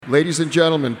Ladies and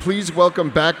gentlemen, please welcome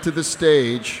back to the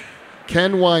stage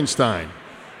Ken Weinstein.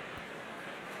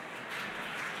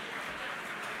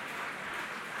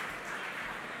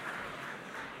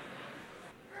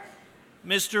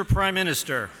 Mr. Prime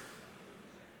Minister,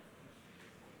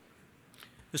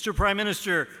 Prime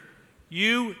Minister,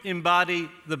 you embody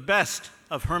the best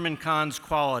of Herman Kahn's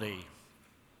qualities.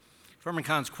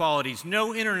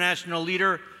 No international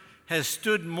leader has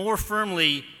stood more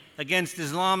firmly against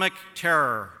Islamic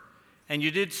terror, and you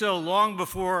did so long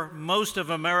before most of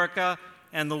America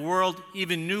and the world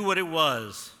even knew what it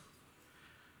was.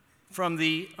 From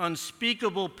the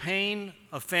unspeakable pain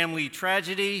of family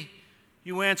tragedy,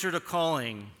 you answered a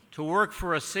calling to work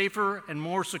for a safer and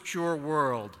more secure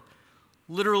world,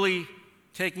 literally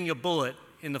taking a bullet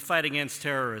in the fight against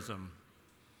terrorism.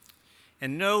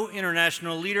 And no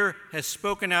international leader has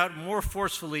spoken out more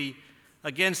forcefully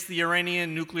against the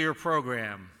Iranian nuclear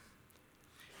program.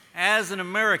 As an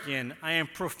American, I am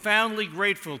profoundly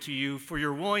grateful to you for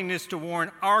your willingness to warn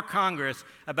our Congress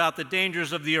about the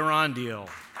dangers of the Iran deal.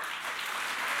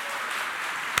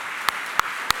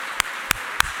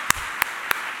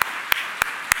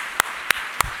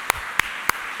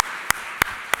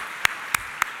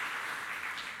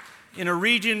 In a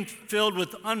region filled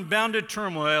with unbounded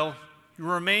turmoil, you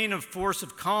remain a force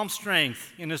of calm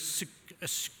strength in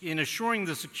assuring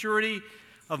the security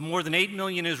of more than 8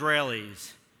 million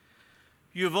Israelis.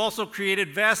 You have also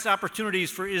created vast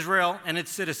opportunities for Israel and its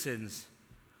citizens.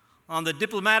 On the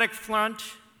diplomatic front,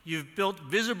 you've built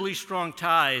visibly strong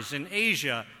ties in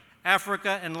Asia,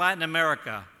 Africa, and Latin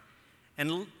America,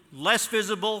 and less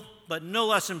visible but no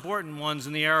less important ones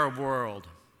in the Arab world.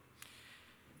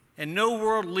 And no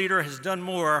world leader has done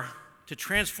more to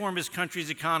transform his country's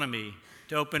economy,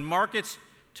 to open markets,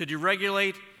 to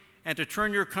deregulate, and to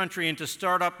turn your country into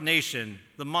startup nation,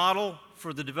 the model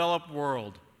for the developed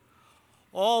world.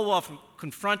 All while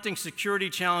confronting security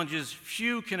challenges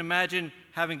few can imagine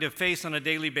having to face on a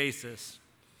daily basis.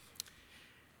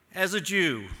 As a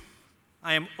Jew,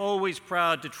 I am always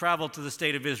proud to travel to the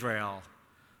state of Israel.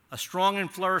 A strong and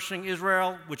flourishing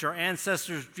Israel, which our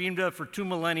ancestors dreamed of for 2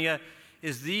 millennia,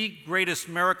 is the greatest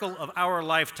miracle of our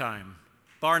lifetime,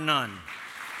 bar none.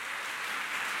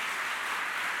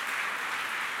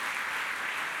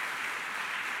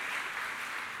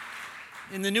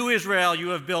 In the new Israel you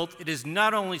have built, it is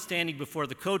not only standing before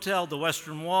the Kotel, the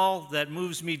Western Wall, that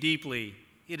moves me deeply.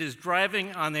 It is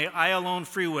driving on the Ayalon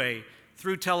freeway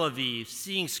through Tel Aviv,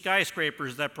 seeing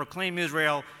skyscrapers that proclaim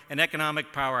Israel an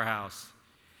economic powerhouse.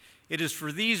 It is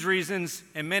for these reasons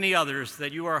and many others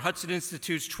that you are Hudson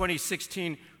Institute's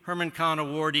 2016 Herman Kahn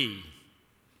awardee.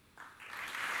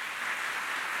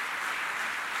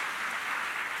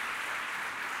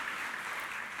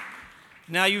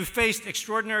 Now, you've faced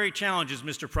extraordinary challenges,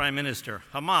 Mr. Prime Minister: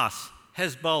 Hamas,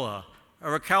 Hezbollah, a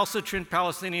recalcitrant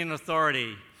Palestinian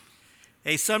Authority,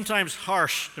 a sometimes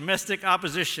harsh domestic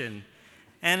opposition,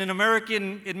 and an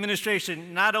American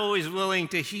administration not always willing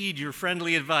to heed your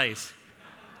friendly advice.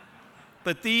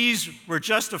 But these were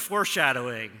just a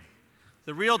foreshadowing.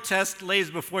 The real test lays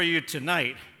before you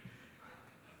tonight.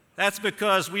 That's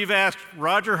because we've asked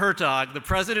Roger Hertog, the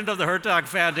president of the Hertog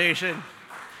Foundation,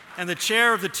 and the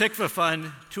chair of the Tikva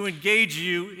Fund to engage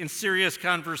you in serious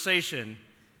conversation.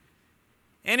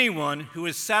 Anyone who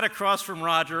has sat across from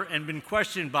Roger and been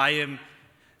questioned by him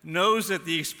knows that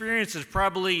the experience is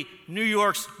probably New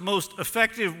York's most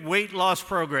effective weight loss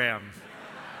program.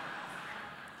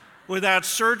 Without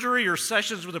surgery or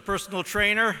sessions with a personal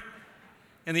trainer,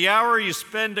 in the hour you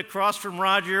spend across from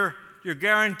Roger, you're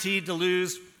guaranteed to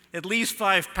lose at least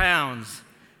 5 pounds,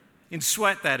 in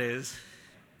sweat, that is.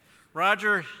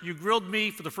 Roger, you grilled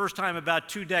me for the first time about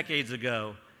 2 decades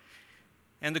ago,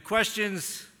 and the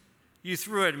questions you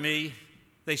threw at me,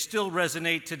 they still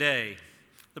resonate today.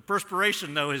 The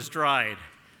perspiration, though, has dried.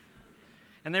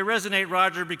 And they resonate,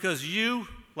 Roger, because you,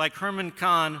 like Herman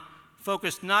Kahn,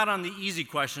 focused not on the easy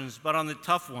questions, but on the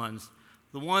tough ones,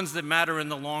 the ones that matter in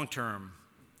the long term.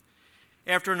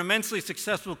 After an immensely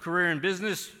successful career in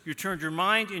business, you turned your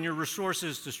mind and your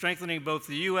resources to strengthening both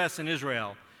the U.S. and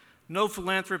Israel. No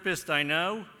philanthropist I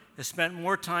know has spent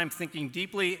more time thinking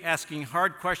deeply, asking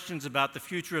hard questions about the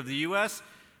future of the U.S.,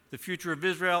 the future of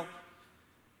Israel,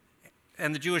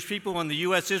 and the Jewish people and the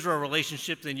U.S.-Israel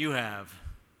relationship than you have.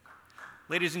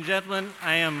 Ladies and gentlemen,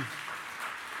 I am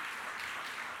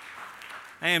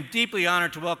deeply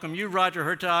honored to welcome you, Roger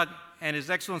Hertog, and His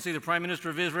Excellency, the Prime Minister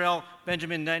of Israel,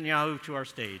 Benjamin Netanyahu, to our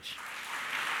stage.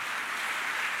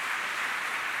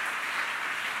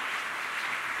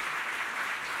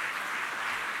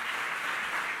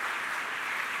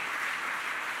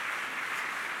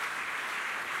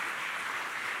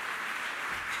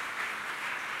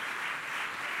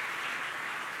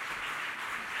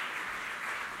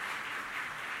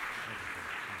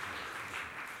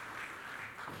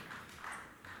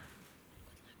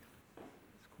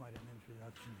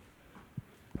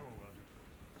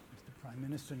 Prime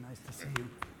Minister. Nice to see you.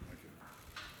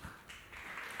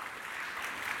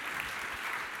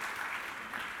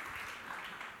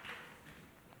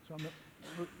 So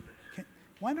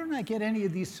why don't I get any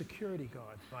of these security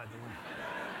guards, by the way?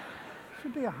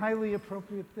 Should be a highly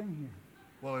appropriate thing here.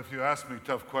 Well, if you ask me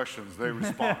tough questions, they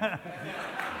respond.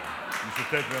 You should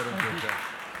take that into account.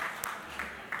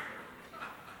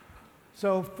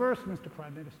 So first, Mr.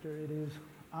 Prime Minister, it is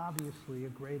obviously a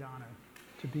great honor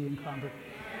to be in Congress.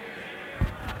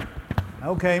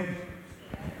 Okay.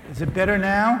 Is it better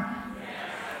now?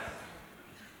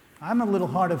 I'm a little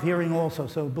hard of hearing also,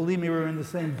 so believe me, we're in the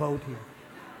same boat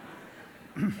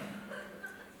here.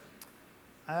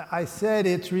 I said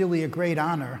it's really a great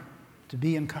honor to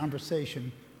be in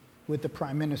conversation with the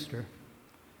Prime Minister.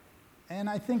 And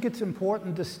I think it's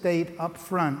important to state up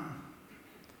front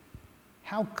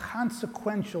how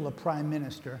consequential a Prime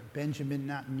Minister Benjamin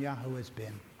Netanyahu has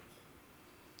been,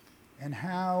 and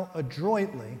how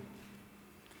adroitly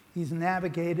he's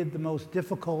navigated the most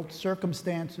difficult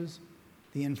circumstances,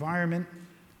 the environment,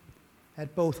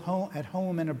 at both at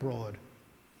home and abroad.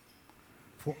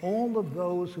 For all of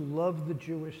those who love the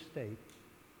Jewish state,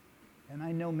 and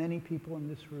I know many people in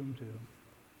this room do,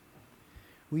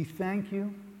 we thank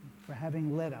you for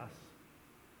having led us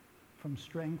from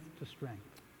strength to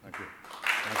strength. Thank you.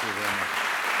 Thank you very much.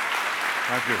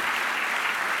 Thank you.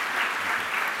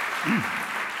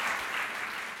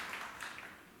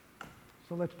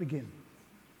 So let's begin.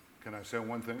 Can I say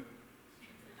one thing?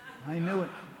 I knew it.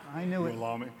 I knew it. You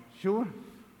allow me? Sure.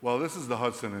 Well, this is the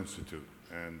Hudson Institute,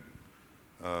 and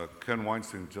Ken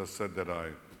Weinstein just said that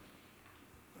I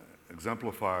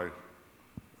exemplify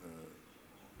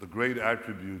the great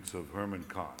attributes of Herman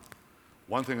Kahn.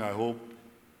 One thing I hope,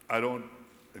 I don't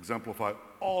exemplify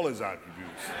all his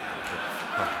attributes.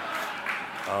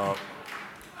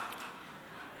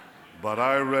 But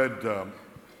I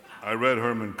read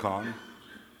Herman Kahn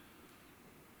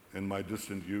in my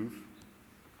distant youth,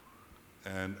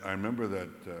 and I remember that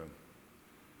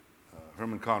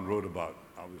Herman Kahn wrote about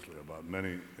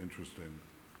many interesting,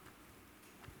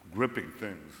 gripping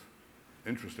things.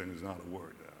 Interesting is not a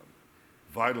word.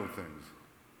 Vital things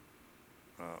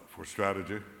for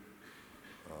strategy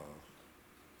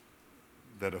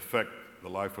that affect the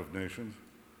life of nations.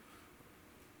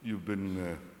 You've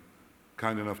been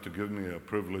kind enough to give me a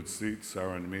privileged seat,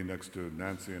 Sarah and me, next to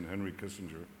Nancy and Henry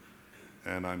Kissinger,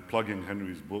 and I'm plugging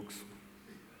Henry's books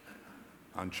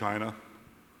on China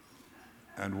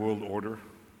and world order.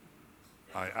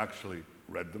 I actually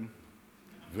read them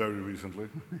very recently,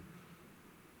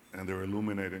 and they're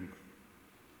illuminating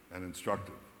and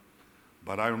instructive.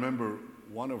 But I remember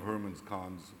one of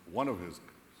his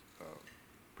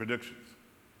predictions.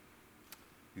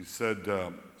 He said,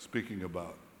 speaking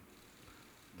about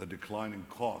the declining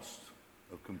cost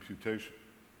of computation,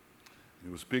 he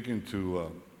was speaking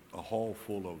to a hall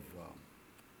full of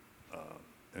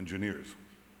engineers,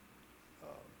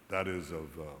 that is, of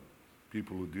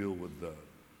people who deal with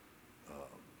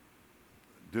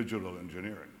digital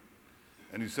engineering.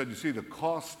 And he said, you see, the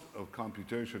cost of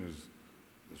computation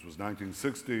this was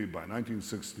 1960, by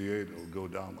 1968 it will go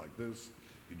down like this.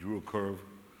 He drew a curve.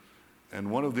 And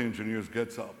one of the engineers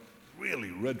gets up,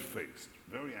 really red-faced,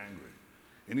 very angry.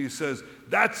 And he says,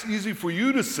 that's easy for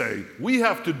you to say, we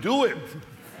have to do it.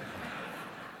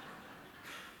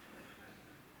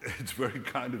 It's very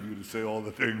kind of you to say all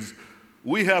the things.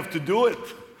 We have to do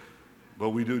it.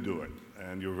 But we do it.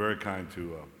 And you're very kind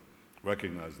to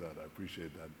recognize that. I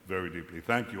appreciate that very deeply.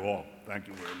 Thank you all. Thank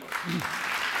you very much.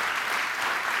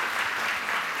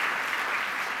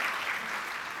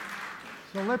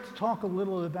 So let's talk a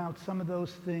little about some of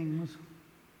those things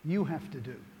you have to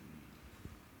do.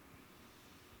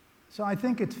 So I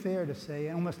think it's fair to say,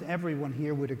 and almost everyone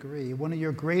here would agree, one of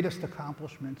your greatest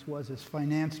accomplishments was as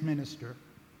finance minister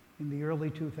in the early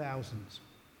 2000s,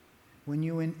 when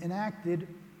you enacted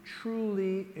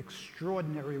truly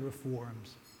extraordinary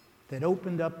reforms that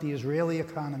opened up the Israeli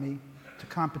economy to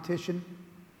competition,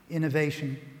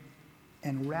 innovation,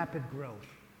 and rapid growth,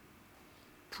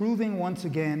 proving once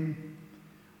again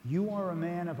you are a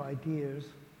man of ideas,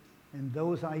 and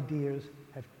those ideas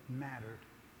have mattered.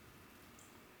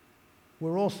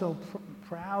 We're also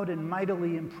proud and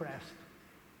mightily impressed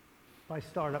by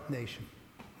Startup Nation.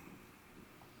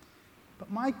 But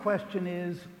my question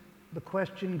is the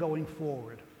question going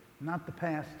forward, not the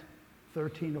past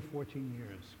 13 or 14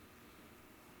 years.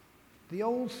 The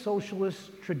old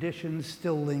socialist traditions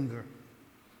still linger.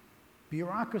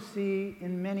 Bureaucracy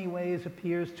in many ways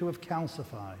appears to have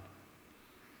calcified.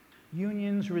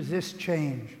 Unions resist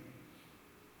change.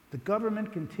 The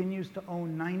government continues to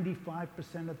own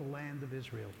 95% of the land of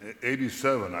Israel.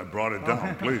 87, I brought it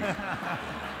down, please.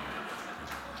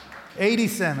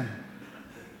 87.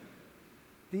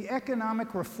 The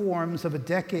economic reforms of a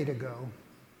decade ago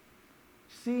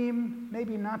seem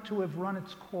maybe not to have run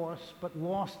its course, but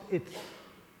lost its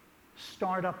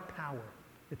startup power,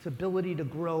 its ability to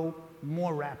grow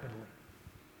more rapidly.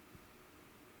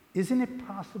 Isn't it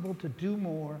possible to do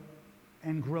more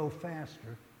and grow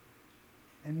faster?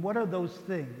 And what are those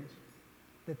things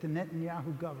that the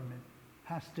Netanyahu government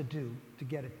has to do to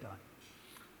get it done?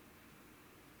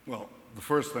 Well, the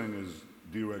first thing is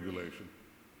deregulation.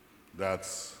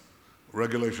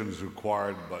 Regulation is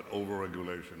required, but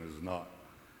over-regulation is not.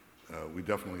 We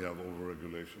definitely have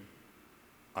over-regulation.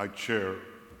 I chair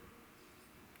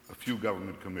a few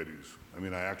government committees.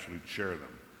 I actually chair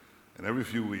them. And every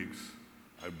few weeks,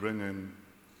 I bring in,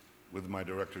 with my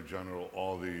Director General,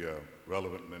 all the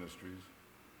relevant ministries,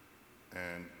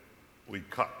 and we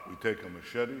cut. We take a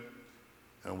machete,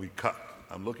 and we cut.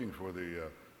 I'm looking for the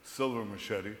silver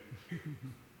machete.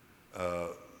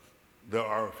 There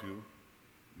are a few.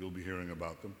 You'll be hearing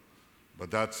about them. But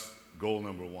that's goal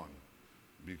number one,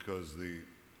 because the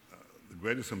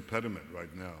greatest impediment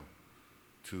right now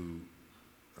to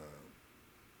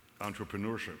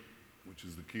entrepreneurship, which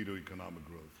is the key to economic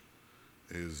growth,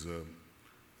 is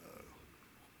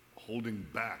holding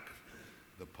back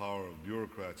the power of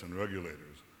bureaucrats and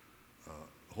regulators,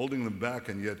 holding them back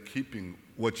and yet keeping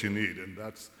what you need. And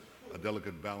that's a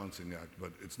delicate balancing act,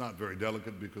 but it's not very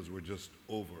delicate because we're just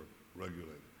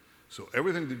over-regulated. So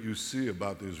everything that you see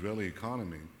about the Israeli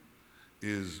economy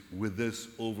is with this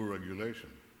over-regulation,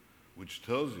 which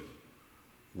tells you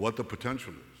what the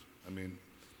potential is.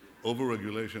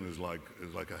 Over-regulation is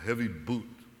like a heavy boot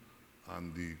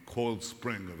on the coiled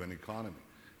spring of an economy.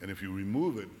 And if you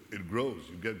remove it, it grows.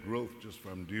 You get growth just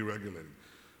from deregulating.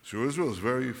 So Israel is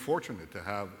very fortunate to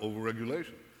have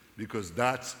over-regulation because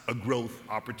that's a growth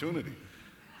opportunity.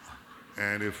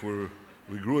 And if we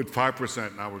grew at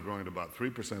 5%, now we're growing at about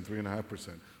 3%,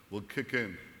 3.5%, we'll kick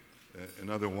in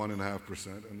another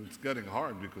 1.5%. And it's getting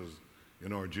hard because,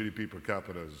 our GDP per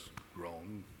capita has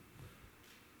grown.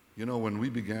 When we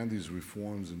began these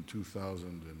reforms in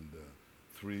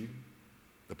 2003,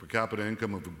 the per capita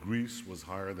income of Greece was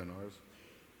higher than ours.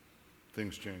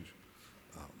 Things change.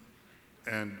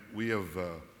 And we're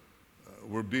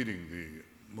beating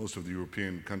most of the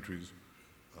European countries,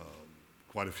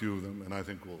 quite a few of them, and I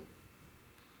think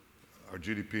our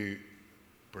GDP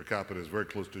per capita is very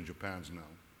close to Japan's now.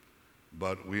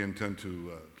 But we intend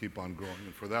to keep on growing,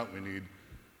 and for that we need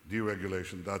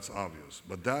deregulation, that's obvious.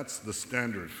 But that's the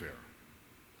standard fare.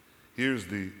 Here's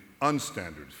the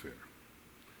unstandard fare.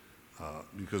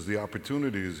 Because the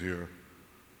opportunities here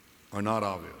are not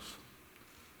obvious.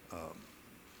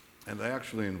 And they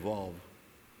actually involve,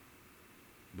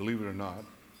 believe it or not,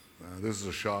 this is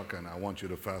a shock and I want you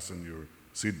to fasten your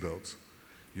seatbelts,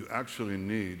 you actually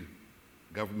need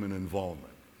government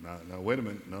involvement. Now wait a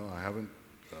minute, no, I haven't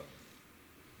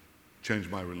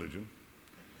changed my religion.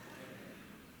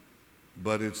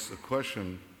 But it's a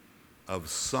question of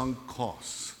sunk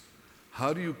costs.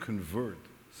 How do you convert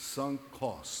sunk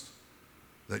costs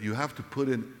that you have to put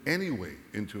in anyway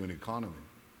into an economy?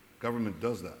 Government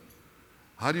does that.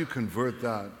 How do you convert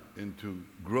that into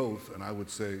growth, and I would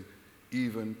say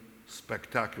even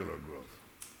spectacular growth?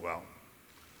 Well,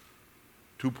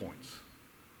 2 points.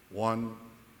 One,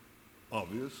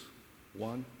 obvious.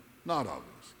 One, not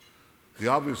obvious. The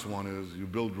obvious one is you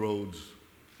build roads,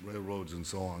 railroads, and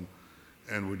so on,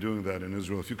 and we're doing that in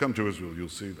Israel. If you come to Israel, you'll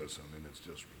see this. It's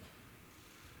just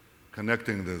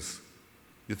connecting this.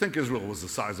 You think Israel was the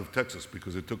size of Texas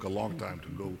because it took a long time to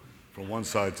go from one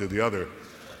side to the other.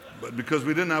 But because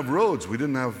we didn't have roads, we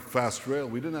didn't have fast rail,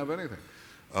 we didn't have anything.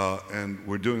 And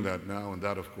we're doing that now, and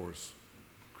that, of course,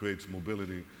 creates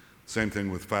mobility. Same thing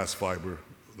with fast fiber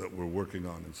that we're working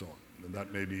on and so on. And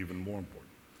that may be even more important.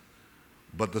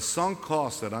 But the sunk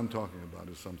cost that I'm talking about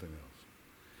is something else.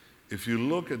 If you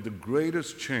look at the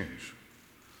greatest change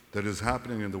that is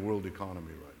happening in the world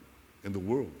economy right now, in the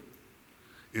world,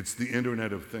 it's the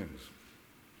Internet of Things.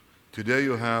 Today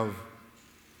you have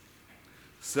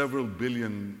several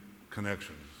billion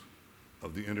connections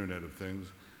of the Internet of Things,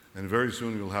 and very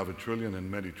soon you'll have 1 trillion and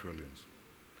many trillions.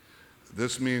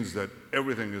 This means that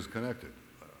everything is connected,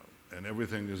 and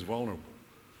everything is vulnerable.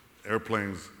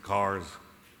 Airplanes, cars,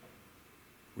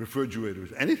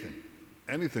 refrigerators, anything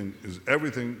and anything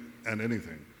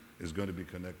is going to be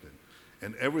connected.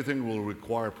 And everything will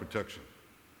require protection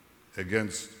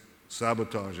against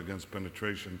sabotage, against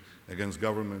penetration, against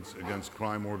governments, against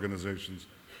crime organizations,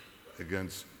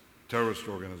 against terrorist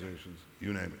organizations,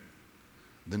 you name it.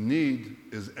 The need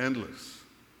is endless.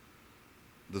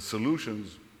 The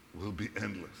solutions will be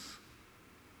endless.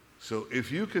 So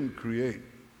if you can create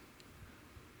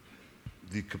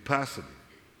the capacity,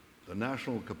 the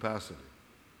national capacity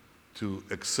to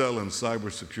excel in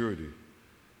cybersecurity,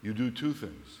 you do two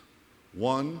things.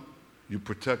 One, you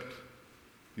protect.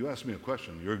 You ask me a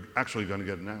question, you're actually going to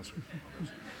get an answer.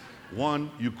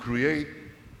 One, you create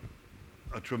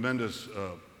a tremendous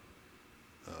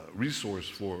resource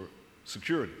for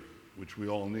security, which we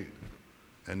all need.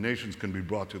 And nations can be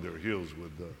brought to their heels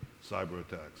with cyber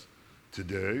attacks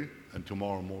today and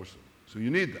tomorrow more so. So you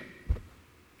need that.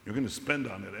 You're going to spend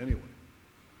on it anyway.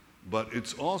 But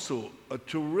it's also a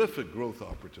terrific growth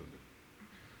opportunity.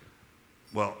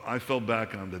 Well, I fell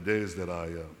back on the days that I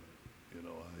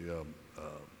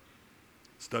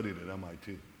studied at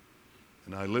MIT.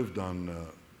 And I lived on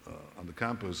the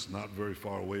campus not very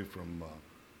far away from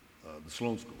the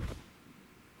Sloan School,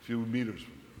 a few meters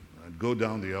from there. I'd go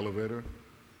down the elevator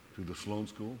to the Sloan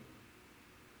School,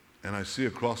 and I see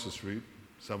across the street,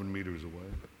 7 meters away,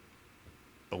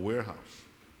 a warehouse.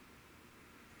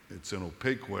 It's an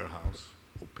opaque warehouse,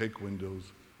 opaque windows,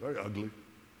 very ugly,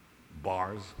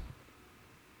 bars.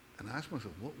 And I asked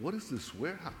myself, what is this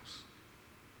warehouse?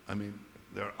 I mean,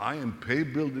 there are I&P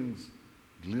buildings,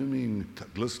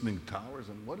 glistening towers,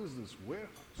 and what is this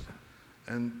warehouse?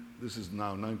 And this is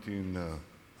now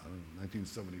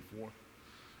 1974.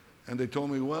 And they told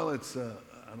me, well, it's, I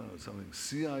don't know, something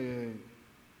CIA,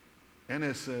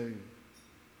 NSA,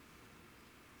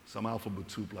 some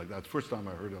alphabet soup like that. First time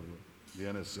I heard of the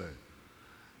NSA.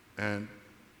 And,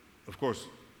 of course,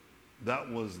 that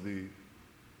was the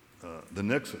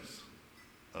nexus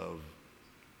of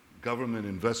government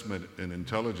investment in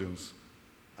intelligence,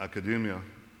 academia,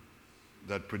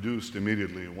 that produced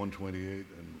immediately 128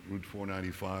 and Route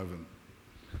 495 and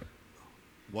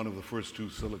one of the first two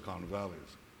Silicon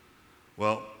Valleys.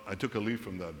 Well, I took a leaf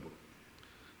from that book.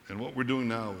 And what we're doing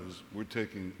now is we're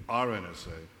taking our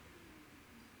NSA,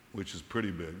 which is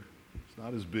pretty big. It's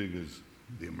not as big as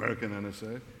the American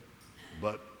NSA,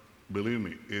 but believe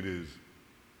me, it is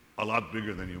a lot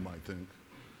bigger than you might think.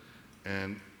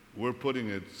 And we're putting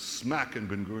it smack in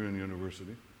Ben Gurion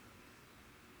University,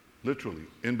 literally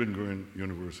in Ben Gurion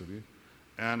University,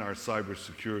 and our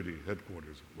cybersecurity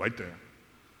headquarters right there.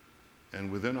 And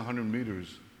within 100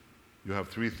 meters, you have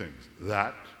three things.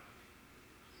 That,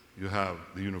 you have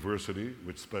the university,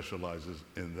 which specializes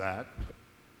in that,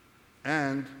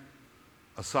 and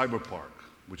a cyber park,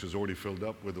 which is already filled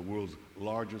up with the world's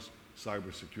largest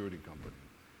cybersecurity company.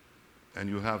 And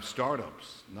you have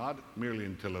startups, not merely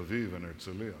in Tel Aviv and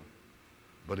Herzliya,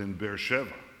 but in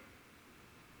Beersheba.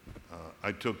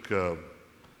 I took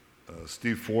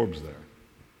Steve Forbes there,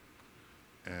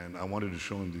 and I wanted to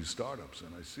show him these startups,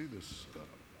 and I see this,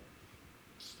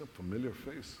 it's a familiar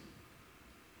face.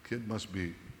 Kid must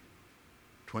be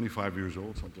 25 years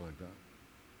old, something like that.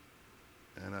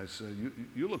 And I said,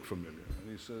 you look familiar.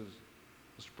 And he says,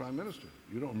 Mr. Prime Minister,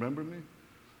 you don't remember me?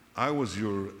 I was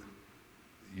your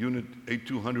Unit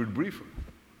 8200 briefer.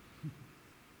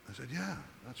 I said, yeah,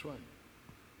 that's right.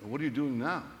 And what are you doing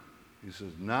now? He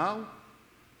says, now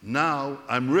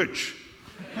I'm rich.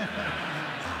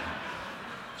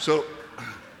 So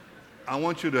I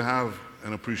want you to have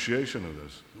an appreciation of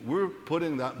this. We're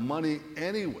putting that money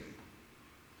anyway.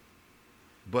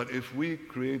 But if we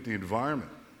create the environment,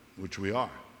 which we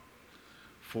are,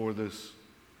 for this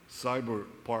cyber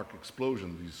park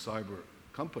explosion, these cyber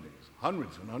companies,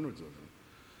 hundreds and hundreds of them,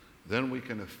 then we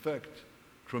can affect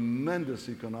tremendous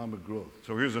economic growth.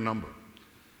 So here's a number.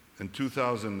 In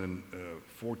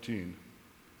 2014,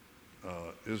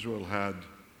 Israel had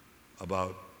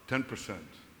about 10%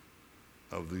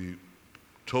 of the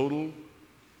total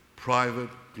private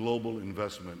global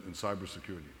investment in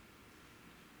cybersecurity.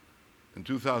 In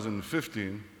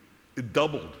 2015, it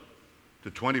doubled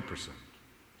to 20%.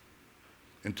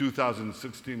 In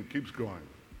 2016, it keeps growing.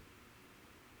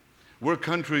 We're a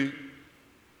country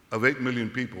of 8 million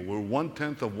people. We're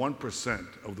 0.1%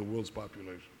 of the world's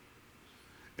population.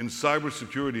 In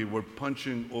cybersecurity, we're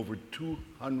punching over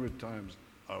 200 times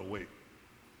our weight.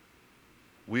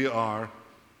 We are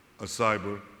a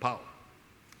cyber power.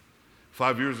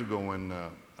 5 years ago, when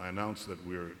I announced that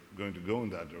we were going to go in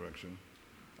that direction,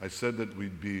 I said that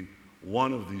we'd be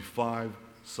one of the 5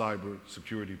 cyber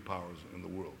security powers in the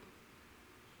world.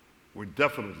 We're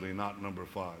definitely not number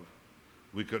 5.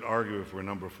 We could argue if we're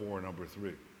number 4 or number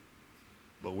 3,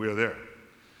 but we're there.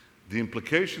 The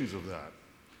implications of that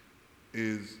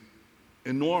is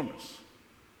enormous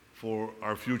for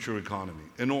our future economy,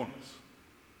 enormous.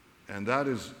 And that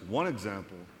is one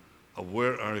example of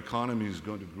where our economy is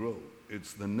going to grow.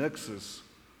 It's the nexus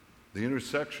the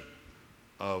intersection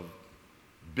of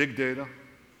big data,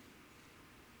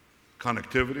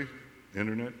 connectivity,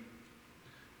 internet,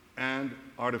 and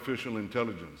artificial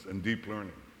intelligence and deep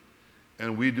learning.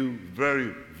 And we do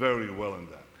very, very well in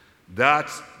that.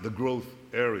 That's the growth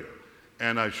area.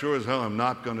 And I sure as hell am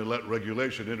not going to let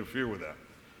regulation interfere with that.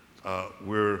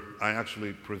 I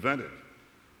actually prevented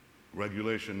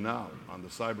regulation now on the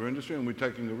cyber industry, and we're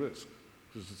taking a risk,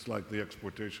 because it's like the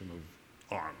exportation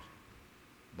of arms.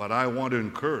 But I want to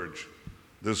encourage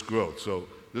this growth. So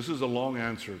this is a long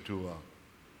answer to,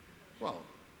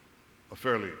 a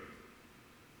fairly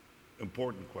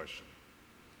important question.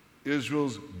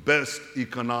 Israel's best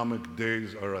economic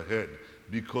days are ahead,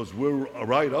 because we're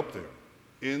right up there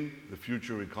in the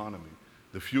future economy.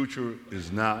 The future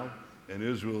is now, and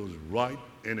Israel is right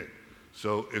in it.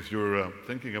 So if you're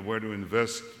thinking of where to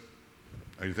invest,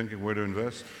 are you thinking where to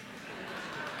invest?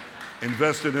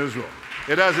 Invest in Israel.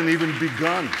 It hasn't even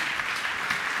begun.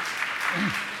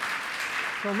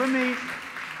 So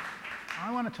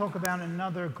I want to talk about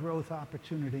another growth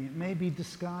opportunity. It may be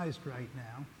disguised right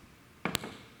now,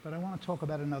 but I want to talk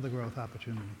about another growth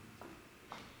opportunity.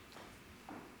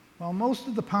 While most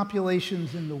of the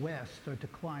populations in the West are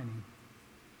declining,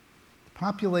 the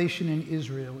population in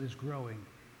Israel is growing,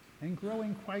 and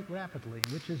growing quite rapidly,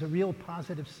 which is a real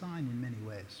positive sign in many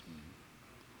ways.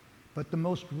 But the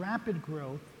most rapid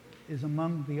growth is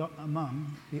among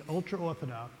the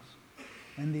ultra-Orthodox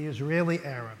and the Israeli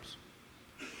Arabs,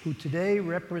 who today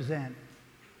represent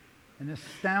an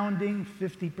astounding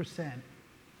 50%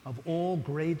 of all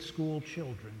grade school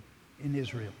children in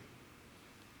Israel.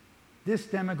 This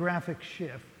demographic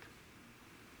shift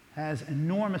has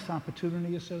enormous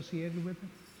opportunity associated with it,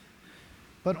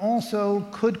 but also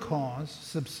could cause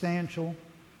substantial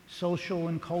social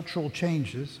and cultural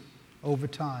changes over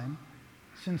time,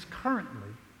 since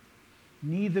currently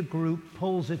neither group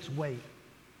pulls its weight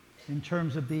in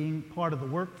terms of being part of the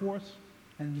workforce,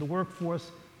 and the workforce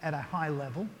at a high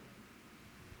level,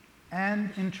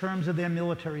 and in terms of their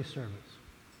military service.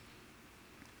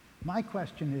 My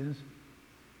question is,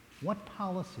 what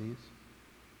policies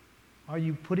are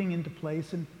you putting into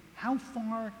place, and how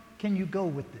far can you go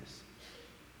with this?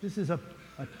 This is a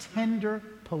tender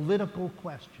political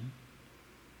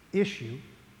issue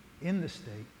in the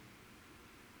state,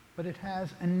 but it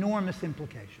has enormous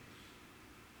implications.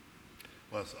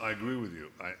 Les, I agree with you.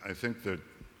 I think that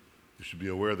you should be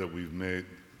aware that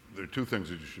there are two things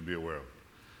that you should be aware of.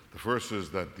 The first is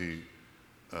that the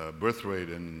birth rate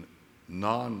in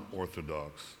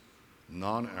non-Orthodox,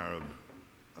 non-Arab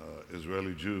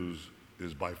Israeli Jews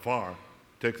is by far,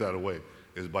 take that away,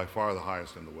 is by far the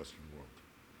highest in the Western world.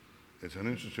 It's an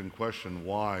interesting question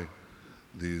why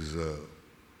these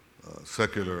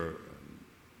secular,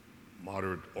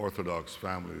 moderate Orthodox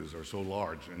families are so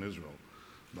large in Israel.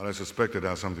 But I suspect it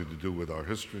has something to do with our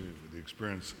history, with the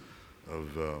experience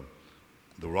of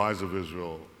the rise of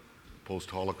Israel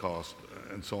post-Holocaust,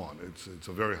 and so on. It's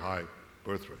a very high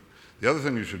birth rate. The other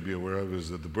thing you should be aware of is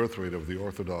that the birth rate of the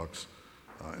Orthodox,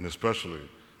 and especially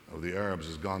of the Arabs,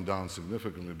 has gone down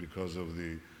significantly because of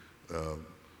the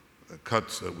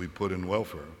cuts that we put in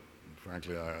welfare. And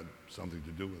frankly, I had something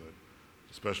to do with it,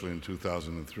 especially in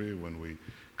 2003 when we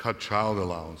cut child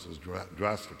allowances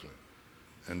drastically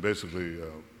and basically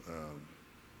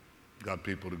got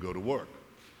people to go to work.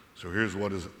 So here's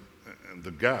what is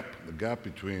the gap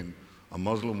between a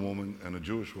Muslim woman and a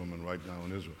Jewish woman right now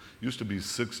in Israel. Used to be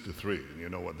 6-3, and you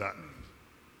know what that means,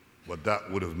 what that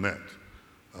would have meant.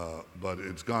 But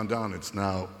it's gone down. It's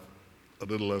now a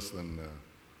little less than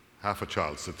half a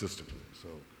child statistically. So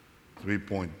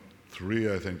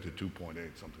 3.3, I think, to 2.8,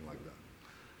 something like that.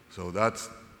 So that's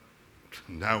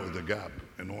narrowed the gap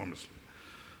enormously.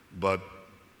 But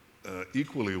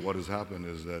equally what has happened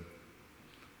is that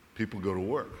people go to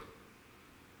work.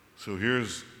 So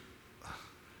here's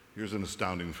an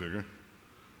astounding figure.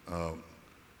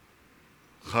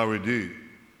 Haredi,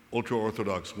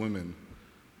 ultra-Orthodox women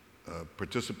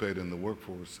participate in the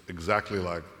workforce exactly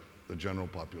like the general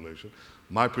population.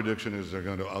 My prediction is they're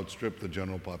going to outstrip the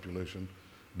general population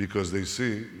because they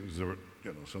see, some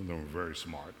of them are very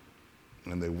smart,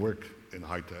 and they work in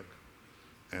high tech.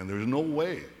 And there's no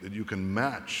way that you can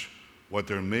match what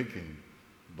they're making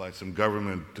by some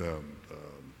government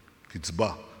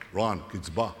kitzbah, Ron,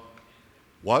 kitzbah.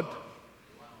 What?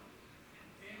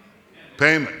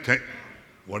 Payment,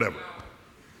 whatever.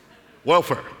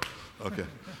 Welfare. Okay.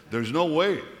 There's no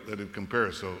way that it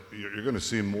compares, so you're going to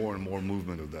see more and more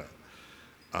movement of that.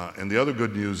 And the other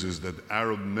good news is that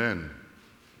Arab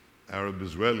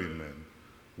Israeli men,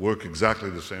 work exactly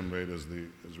the same rate as the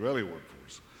Israeli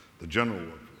workforce, the general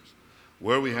workforce.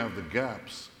 Where we have the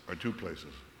gaps are two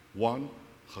places. One,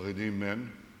 Haredi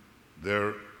men,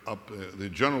 they're up, the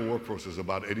general workforce is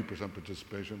about 80%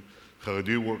 participation.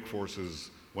 Haredi workforces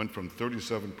went from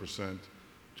 37%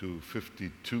 to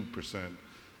 52%,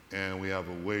 and we have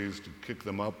a ways to kick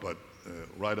them up, but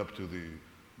right up to the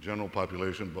general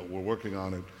population, but we're working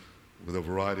on it with a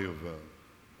variety of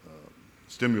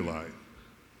stimuli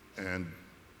and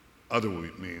other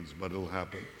means, but it'll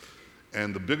happen.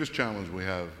 And the biggest challenge we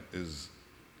have is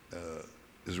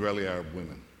Israeli Arab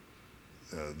women.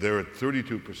 They're at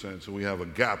 32%, so we have a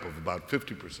gap of about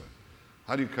 50%.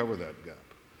 How do you cover that gap?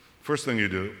 First thing you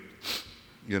do,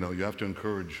 you have to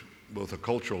encourage both a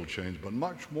cultural change, but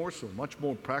much more so, much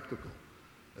more practical,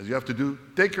 as you have to do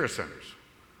daycare centers.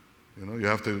 You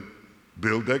have to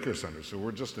build daycare centers. So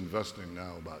we're just investing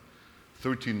now about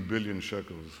 13 billion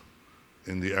shekels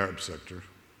in the Arab sector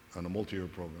on a multi-year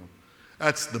program.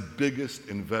 That's the biggest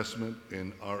investment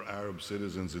in our Arab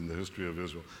citizens in the history of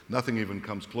Israel. Nothing even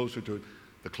comes closer to it.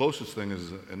 The closest thing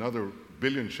is another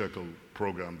billion shekel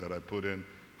program that I put in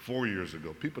 4 years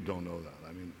ago. People don't know that.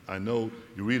 I mean, I know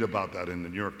you read about that in the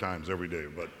New York Times every day,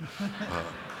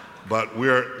 but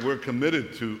we're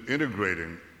committed to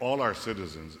integrating all our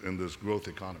citizens in this growth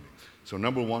economy. So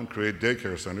number one, create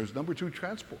daycare centers. Number two,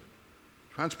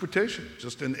 transportation.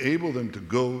 Just enable them to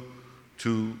go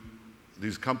to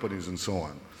these companies and so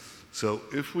on. So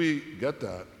if we get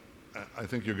that, I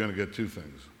think you're going to get two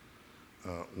things.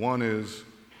 One is,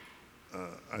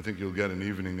 I think you'll get an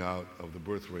evening out of the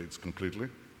birth rates completely.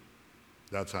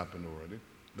 That's happened already.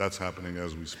 That's happening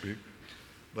as we speak.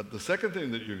 But the second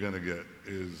thing that you're going to get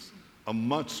is a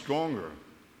much stronger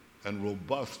and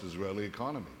robust Israeli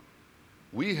economy.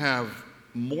 We have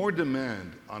more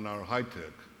demand on our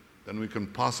high-tech than we can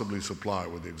possibly supply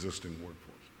with the existing workforce.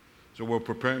 So we're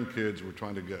preparing kids, we're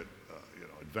trying to get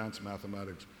advanced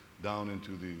mathematics down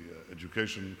into the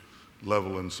education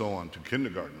level and so on, to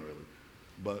kindergarten really.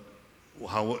 But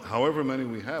however many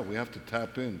we have to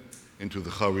tap into the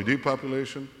Haredi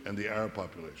population and the Arab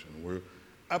population. We're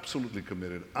absolutely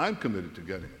committed. I'm committed to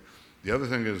getting it. The other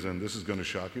thing is, and this is going to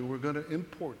shock you, we're going to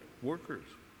import workers.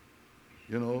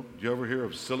 Do you ever hear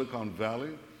of Silicon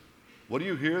Valley? What do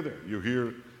you hear there? You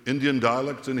hear Indian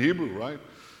dialects in Hebrew, right?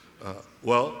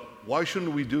 Well, why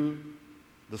shouldn't we do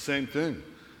the same thing?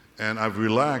 And I've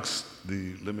relaxed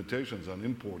the limitations on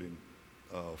importing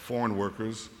foreign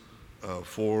workers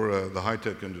for the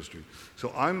high-tech industry.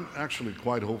 So I'm actually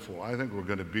quite hopeful. I think we're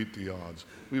going to beat the odds.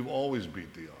 We've always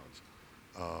beat the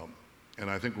odds. And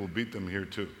I think we'll beat them here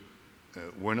too.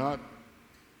 We're not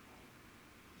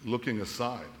looking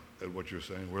aside at what you're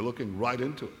saying. We're looking right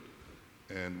into it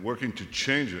and working to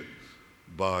change it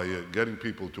by getting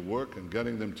people to work and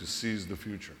getting them to seize the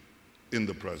future in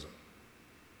the present.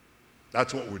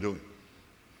 That's what we're doing.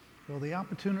 Well, the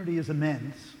opportunity is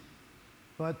immense,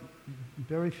 but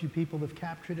very few people have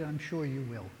captured it. I'm sure you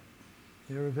will.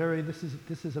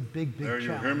 This is a big there challenge.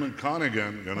 You're Herman Kahn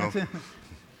again,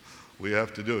 We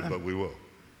have to do it, but we will.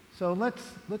 So let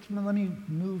me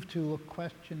move to a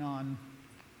question on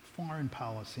foreign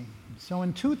policy. So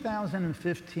in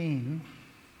 2015,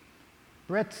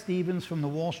 Bret Stephens from the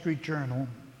Wall Street Journal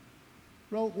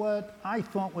wrote what I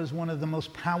thought was one of the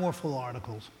most powerful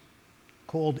articles,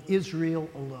 called Israel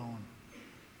Alone.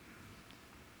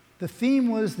 The theme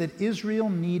was that Israel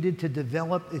needed to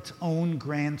develop its own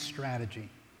grand strategy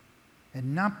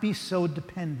and not be so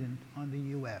dependent on the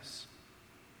U.S.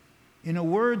 In a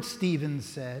word, Stephens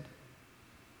said,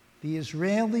 the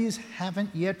Israelis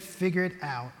haven't yet figured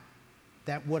out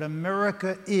that what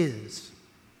America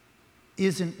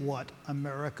isn't what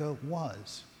America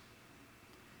was.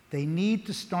 They need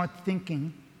to start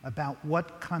thinking about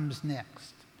what comes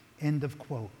next. End of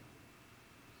quote.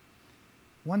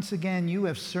 Once again, you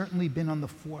have certainly been on the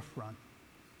forefront,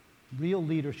 real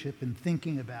leadership in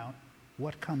thinking about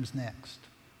what comes next.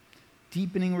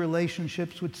 Deepening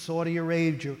relationships with Saudi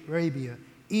Arabia,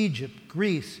 Egypt,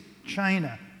 Greece,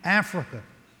 China, Africa.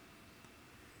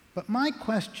 But my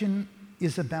question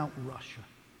is about Russia.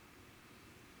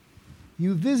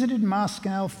 You visited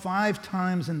Moscow 5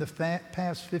 times in the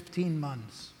past 15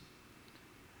 months.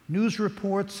 News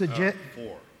reports suggest...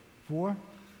 4. 4?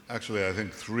 Actually, I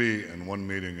think 3 in one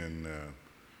meeting in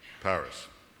Paris.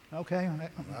 Okay.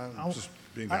 I'm just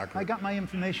being accurate. I got my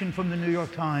information from the New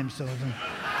York Times, so...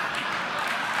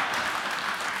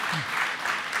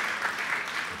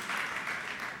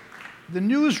 The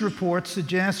news report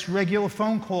suggests regular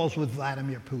phone calls with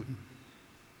Vladimir Putin.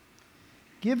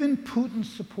 Given Putin's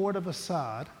support of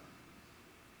Assad,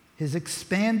 his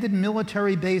expanded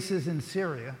military bases in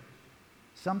Syria,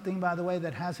 something, by the way,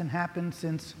 that hasn't happened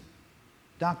since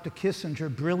Dr. Kissinger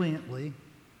brilliantly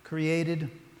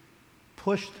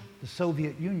pushed the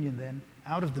Soviet Union then,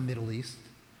 out of the Middle East.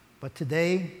 But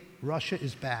today, Russia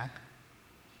is back.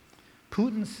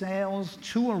 Putin sails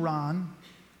to Iran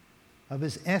of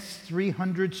his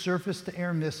S-300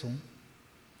 surface-to-air missile,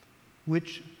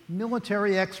 which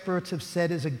military experts have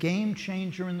said is a game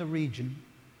changer in the region.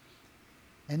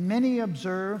 And many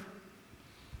observe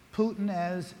Putin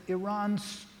as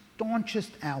Iran's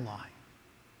staunchest ally.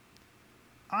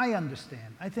 I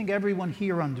understand, I think everyone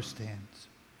here understands,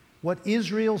 what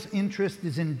Israel's interest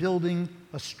is in building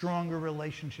a stronger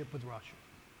relationship with Russia.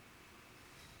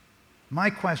 My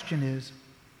question is,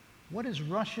 what is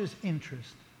Russia's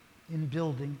interest in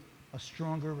building a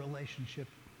stronger relationship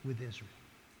with Israel?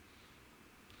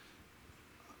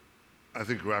 I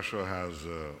think Russia has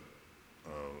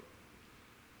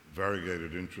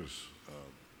variegated interests.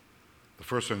 The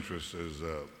first interest is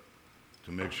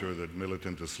to make sure that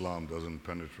militant Islam doesn't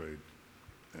penetrate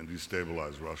and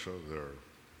destabilize Russia. There are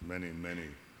many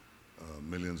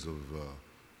millions of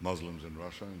Muslims in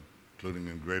Russia, including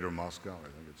in Greater Moscow. I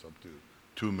think it's up to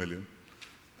 2 million.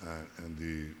 And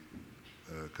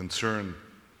the concern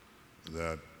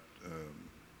that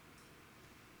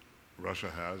Russia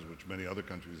has, which many other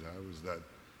countries have, is that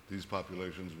these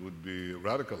populations would be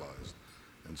radicalized.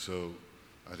 And so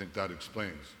I think that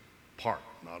explains part,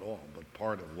 not all, but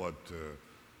part of what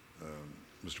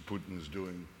Mr. Putin is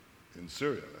doing in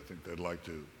Syria. I think they'd like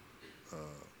to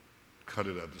cut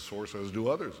it at the source, as do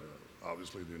others.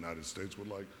 Obviously, the United States would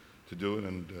like to do it,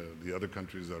 and the other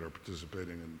countries that are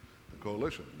participating in the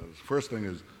coalition. The first thing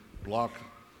is block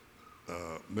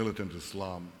militant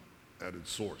Islam at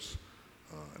its source,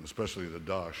 and especially the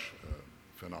Daesh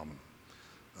phenomenon.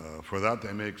 For that,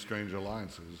 they make strange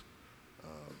alliances,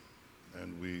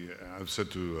 and I've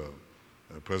said to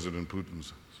President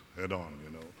Putin's head on,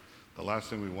 the last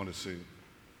thing we want to see,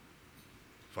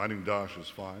 fighting Daesh is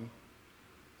fine,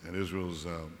 and Israel's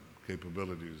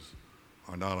capabilities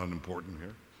are not unimportant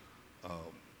here.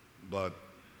 But,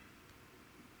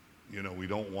 we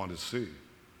don't want to see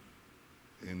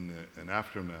in an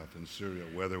aftermath in Syria,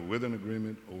 whether with an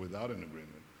agreement or without an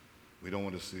agreement, we don't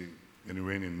want to see an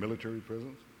Iranian military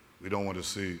presence. We don't want to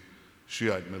see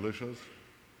Shiite militias,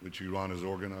 which Iran is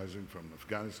organizing from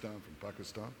Afghanistan, from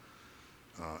Pakistan.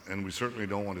 And we certainly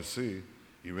don't want to see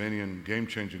Iranian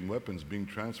game-changing weapons being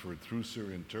transferred through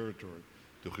Syrian territory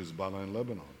to Hezbollah in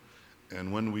Lebanon.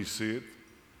 And when we see it,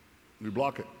 we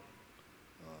block it.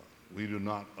 We do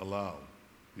not allow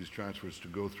these transfers to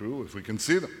go through if we can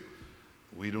see them.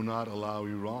 We do not allow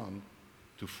Iran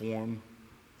to form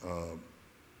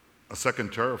a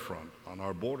second terror front on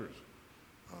our borders.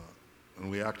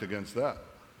 And we act against that.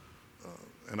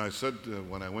 And I said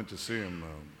when I went to see him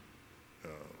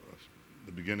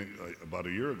the beginning, about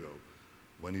a year ago,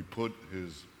 when he put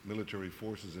his military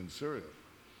forces in Syria,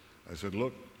 I said,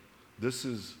 look, this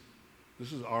is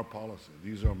our policy.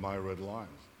 These are my red lines.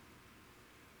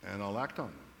 And I'll act on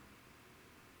them.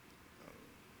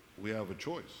 We have a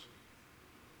choice.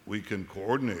 We can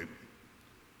coordinate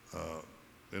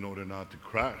in order not to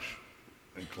crash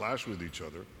and clash with each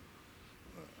other.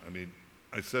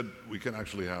 I said we can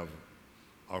actually have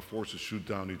our forces shoot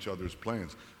down each other's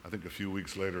planes. I think a few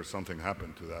weeks later something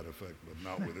happened to that effect, but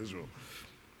not with Israel.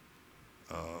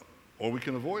 Or we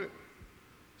can avoid it.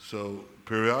 So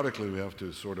periodically we have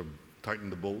to sort of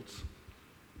tighten the bolts,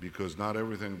 because not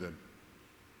everything that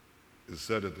is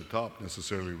said at the top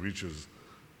necessarily reaches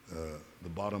the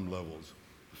bottom levels,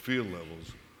 the field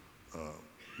levels.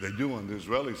 They do on the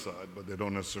Israeli side, but they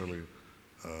don't necessarily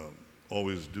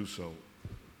always do so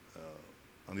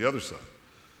on the other side.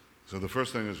 So the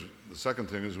second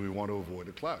thing is we want to avoid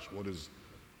a clash. What is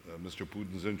Mr.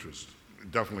 Putin's interest? He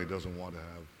definitely doesn't want to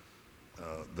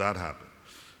have that happen.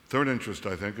 Third interest,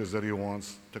 I think, is that he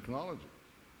wants technology.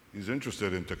 He's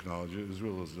interested in technology.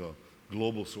 Israel is a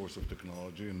global source of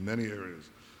technology in many areas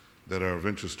that are of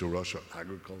interest to Russia: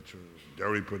 agriculture,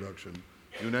 dairy production,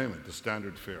 you name it, the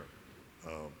standard fare.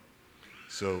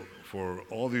 So for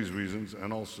all these reasons,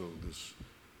 and also this,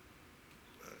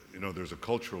 there's a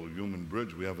cultural human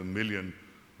bridge. We have 1 million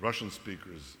Russian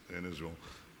speakers in Israel.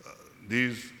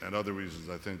 These and other reasons,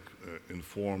 I think,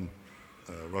 inform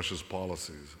Russia's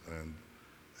policies. And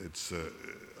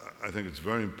I think it's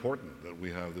very important that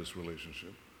we have this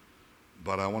relationship.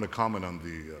 But I want to comment on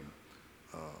the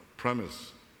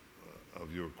premise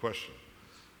of your question.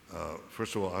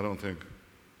 First of all, I don't think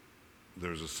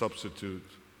there's a substitute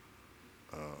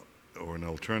or an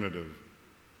alternative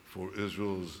for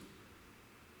Israel's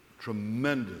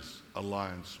tremendous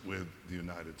alliance with the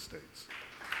United States.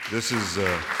 This is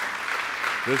the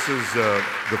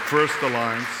first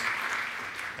alliance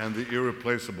and the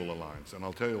irreplaceable alliance, and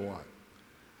I'll tell you why.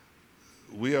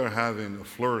 we are having a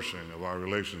flourishing of our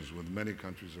relations with many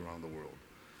countries around the world.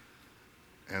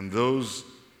 And those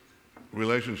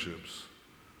relationships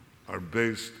are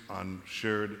based on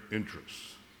shared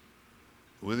interests.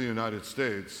 With the United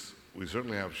States, we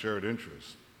certainly have shared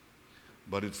interests,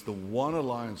 but it's the one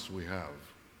alliance we have,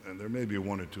 and there may be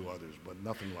one or two others, but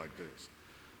nothing like this,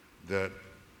 that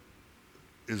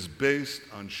is based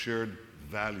on shared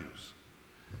values.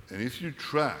 And if you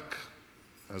track,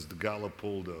 as the Gallup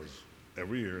poll does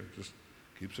every year, just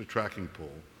keeps a tracking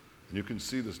poll, and you can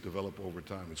see this develop over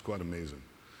time. It's quite amazing.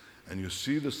 And you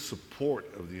see the support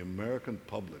of the American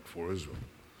public for Israel.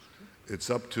 It's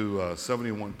up to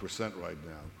 71% right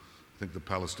now. I think the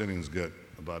Palestinians get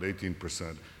about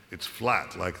 18%. It's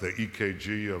flat, like the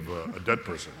EKG of a dead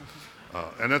person.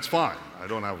 And that's fine. I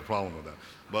don't have a problem with that.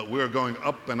 But we're going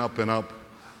up and up and up.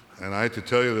 And I hate to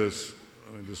tell you this,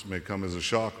 I mean, this may come as a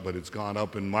shock, but it's gone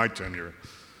up in my tenure,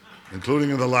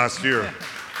 including in the last year.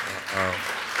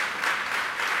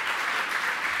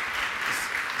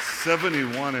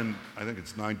 71 and I think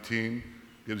it's 19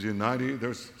 gives you 90.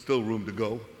 There's still room to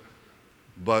go.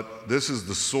 But this is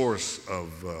the source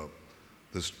of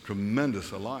this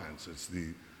tremendous alliance. It's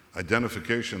the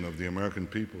identification of the American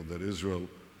people that Israel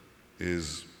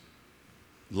is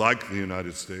like the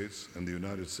United States, and the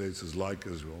United States is like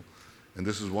Israel. And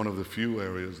this is one of the few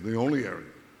areas, the only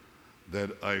area,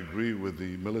 that I agree with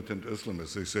the militant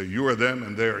Islamists. They say, you are them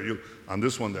and they are you. On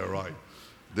this one, they're right.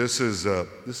 This is a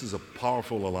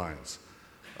powerful alliance.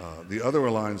 The other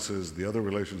alliances, the other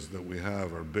relations that we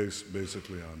have are based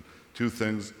basically on two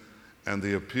things, and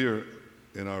they appear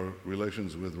in our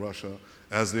relations with Russia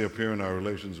as they appear in our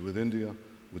relations with India,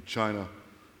 with China,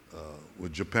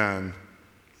 with Japan,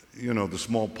 you know, the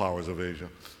small powers of Asia,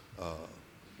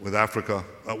 with Africa,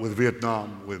 with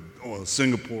Vietnam, with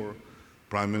Singapore.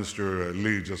 Prime Minister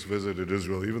Lee just visited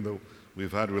Israel, even though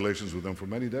we've had relations with them for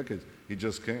many decades. He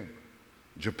just came.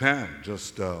 Japan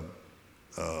just is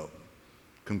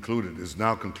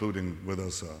now concluding with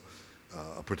us a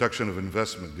protection of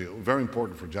investment deal. Very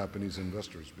important for Japanese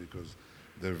investors because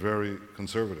they're very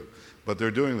conservative. But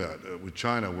they're doing that. With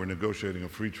China, we're negotiating a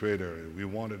free trade area. We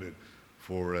wanted it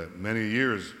for many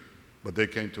years, but they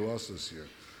came to us this year.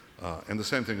 And the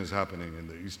same thing is happening in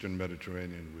the Eastern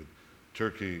Mediterranean with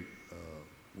Turkey,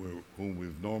 whom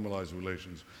we've normalized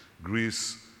relations,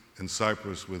 Greece and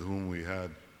Cyprus, with whom we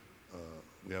have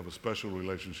a special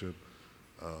relationship.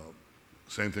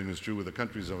 Same thing is true with the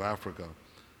countries of Africa.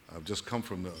 I've just come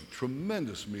from a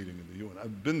tremendous meeting in the UN.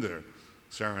 I've been there.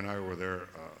 Sarah and I were there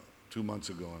 2 months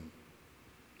ago, and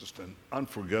just an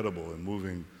unforgettable and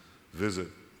moving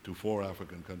visit to 4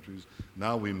 African countries.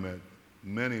 Now we met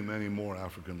many, many more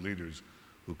African leaders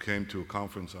who came to a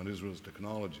conference on Israel's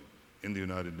technology in the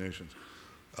United Nations.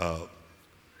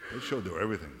 They showed there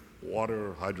everything: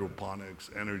 water, hydroponics,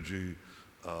 energy,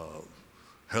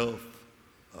 health.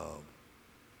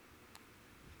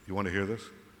 You want to hear this?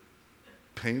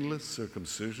 Painless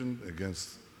circumcision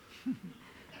against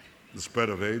the spread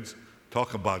of AIDS.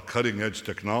 Talk about cutting-edge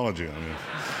technology.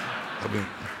 I mean,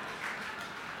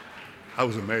 I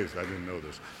was amazed. I didn't know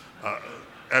this.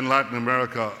 And Latin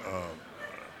America,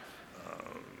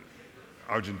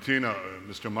 Argentina,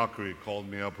 Mr. Macri called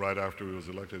me up right after he was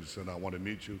elected. He said, I want to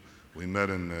meet you. We met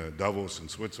in Davos in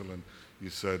Switzerland. He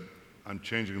said, I'm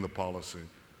changing the policy.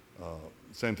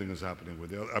 Same thing is happening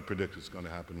with I predict it's going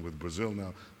to happen with Brazil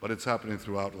now, but it's happening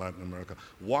throughout Latin America.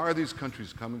 Why are these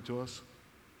countries coming to us?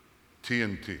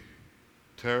 TNT,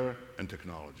 terror and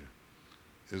technology.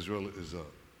 Israel is a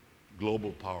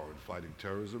global power in fighting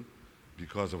terrorism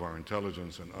because of our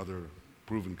intelligence and other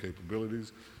proven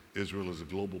capabilities. Israel is a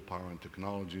global power in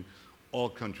technology. All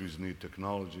countries need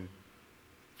technology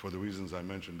for the reasons I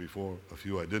mentioned before. A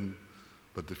few I didn't,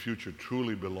 but the future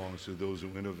truly belongs to those who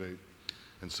innovate.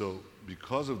 And so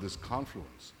because of this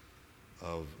confluence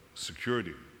of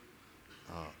security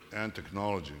and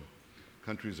technology,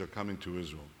 countries are coming to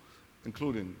Israel,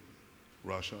 including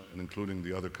Russia and including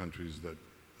the other countries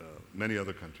many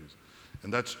other countries.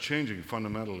 And that's changing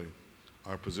fundamentally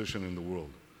our position in the world.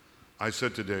 I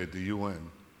said today at the UN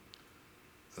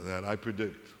that I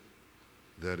predict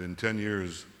that in 10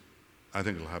 years, I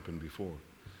think it'll happen before,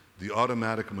 the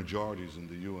automatic majorities in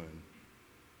the UN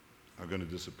are going to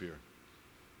disappear.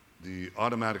 The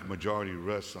automatic majority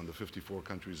rests on the 54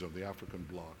 countries of the African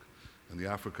bloc, and the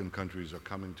African countries are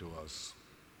coming to us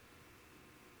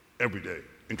every day,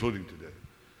 including today.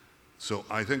 So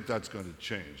I think that's going to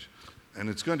change. And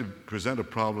it's going to present a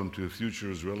problem to a future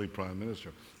Israeli prime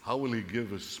minister. How will he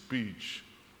give a speech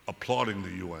applauding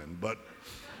the UN? But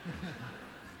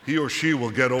he or she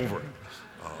will get over it,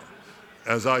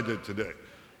 as I did today.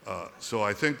 So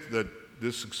I think that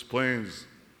this explains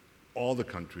all the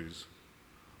countries,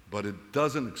 but it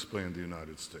doesn't explain the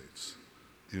United States.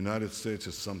 The United States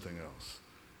is something else.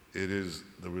 It is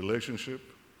the relationship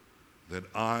that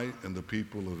I and the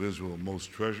people of Israel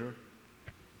most treasure.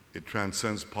 It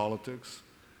transcends politics.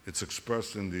 It's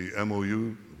expressed in the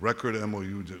MOU, record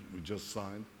MOU that we just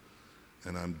signed,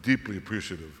 and I'm deeply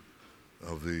appreciative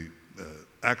of the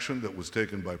action that was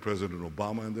taken by President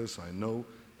Obama in this. I know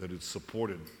that it's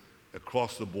supported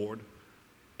across the board,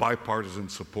 bipartisan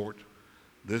support.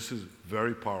 This is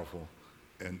very powerful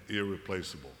and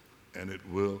irreplaceable, and it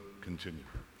will continue.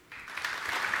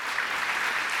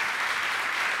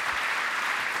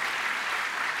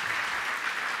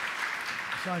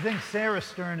 So I think Sarah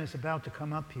Stern is about to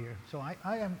come up here. So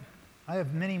I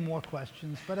have many more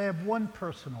questions, but I have one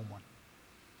personal one.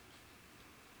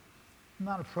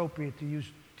 Not appropriate to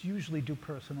usually do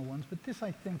personal ones, but this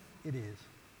I think it is.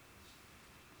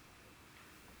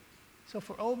 So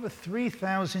for over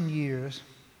 3,000 years,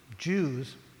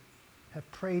 Jews have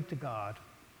prayed to God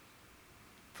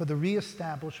for the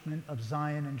reestablishment of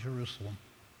Zion and Jerusalem.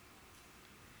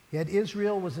 Yet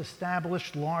Israel was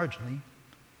established largely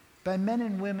by men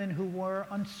and women who were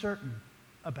uncertain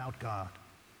about God.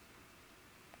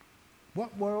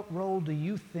 What role do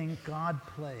you think God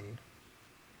played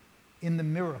in the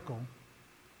miracle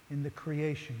in the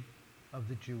creation of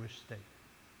the Jewish state?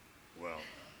 Well,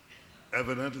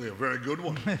 evidently a very good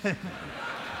one,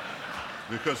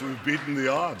 because we've beaten the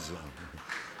odds.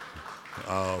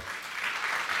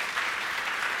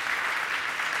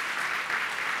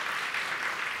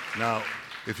 Now,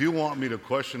 if you want me to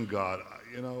question God,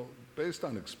 based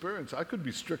on experience, I could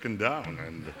be stricken down,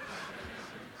 and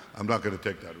I'm not going to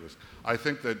take that risk. I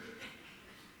think that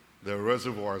there are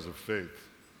reservoirs of faith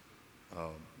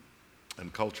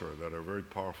and culture that are very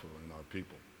powerful in our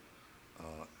people.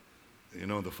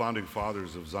 The founding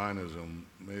fathers of Zionism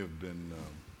may have been,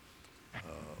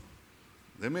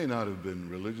 they may not have been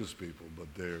religious people, but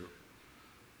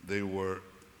they were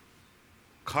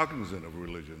cognizant of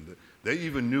religion. They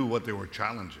even knew what they were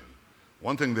challenging.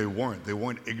 One thing they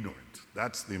weren't ignorant.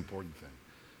 That's the important thing.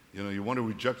 You want to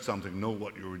reject something, know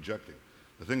what you're rejecting.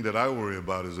 The thing that I worry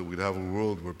about is that we'd have a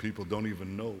world where people don't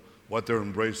even know what they're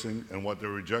embracing and what they're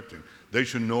rejecting. They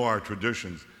should know our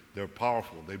traditions. They're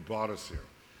powerful. They brought us here.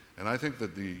 And I think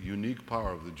that the unique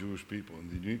power of the Jewish people and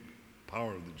the unique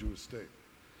power of the Jewish state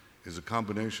is a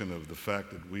combination of the fact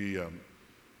that we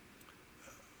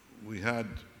had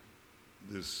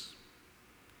this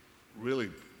really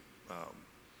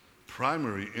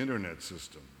primary internet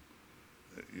system.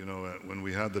 When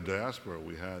we had the diaspora,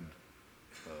 we had,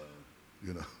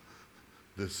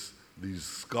 these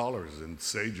scholars and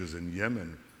sages in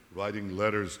Yemen writing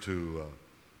letters to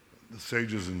the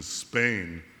sages in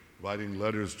Spain, writing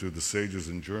letters to the sages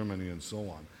in Germany and so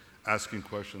on, asking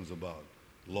questions about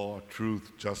law,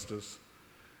 truth, justice.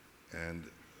 And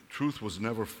truth was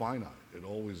never finite. It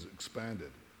always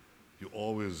expanded. You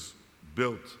always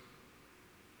built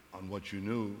on what you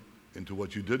knew into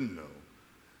what you didn't know.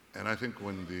 And I think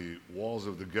when the walls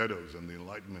of the ghettos and the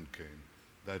Enlightenment came,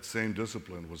 that same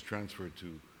discipline was transferred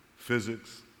to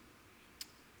physics,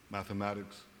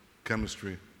 mathematics,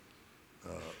 chemistry.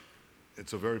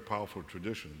 It's a very powerful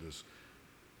tradition, this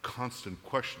constant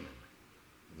questioning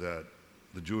that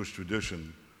the Jewish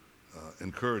tradition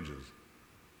encourages.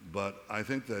 But I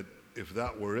think that if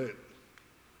that were it,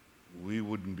 we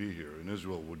wouldn't be here, and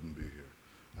Israel wouldn't be here.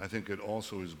 I think it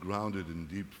also is grounded in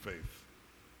deep faith.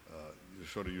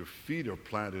 Your feet are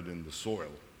planted in the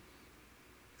soil,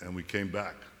 and we came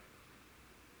back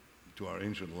to our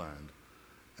ancient land.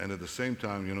 And at the same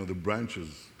time, the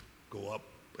branches go up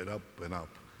and up and up.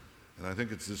 And I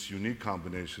think it's this unique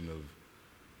combination of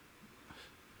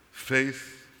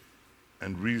faith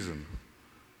and reason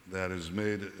that has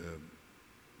made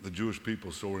the Jewish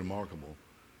people so remarkable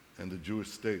and the Jewish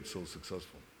state so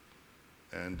successful.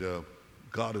 And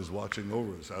God is watching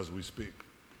over us as we speak.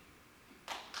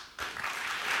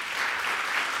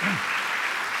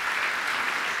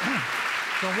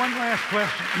 So one last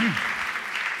question.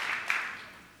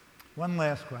 One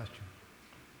last question.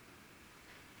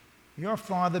 Your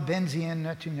father, Benzion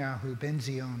Netanyahu,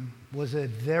 Benzion, was a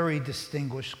very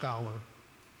distinguished scholar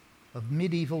of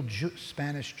medieval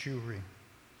Spanish Jewry.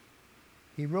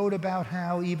 He wrote about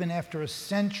how even after a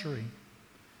century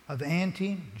of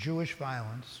anti-Jewish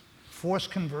violence,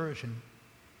 forced conversion,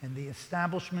 and the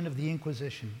establishment of the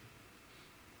Inquisition,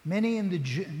 many in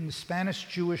the Spanish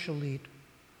Jewish elite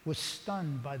were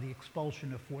stunned by the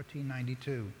expulsion of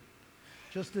 1492.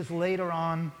 Just as later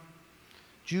on,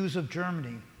 Jews of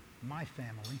Germany, my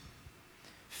family,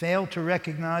 failed to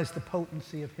recognize the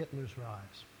potency of Hitler's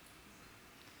rise.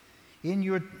 in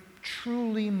your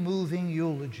truly moving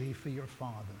eulogy for your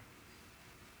father,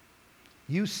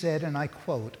 you said, and I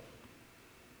quote,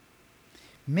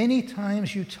 "Many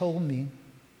times you told me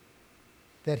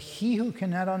that he who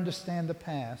cannot understand the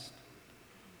past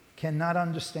cannot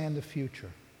understand the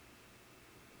future.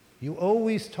 You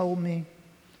always told me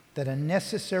that a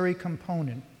necessary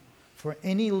component for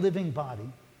any living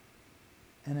body,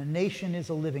 and a nation is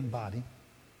a living body,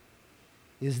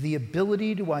 is the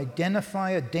ability to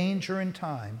identify a danger in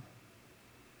time,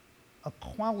 a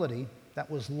quality that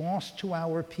was lost to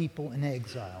our people in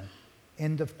exile."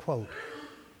 End of quote.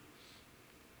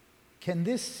 Can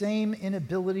this same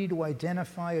inability to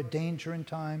identify a danger in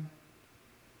time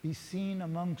be seen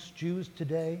amongst Jews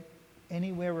today,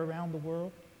 anywhere around the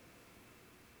world?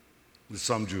 With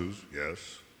some Jews,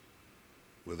 yes.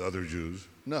 With other Jews,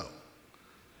 no.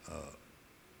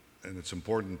 And it's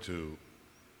important to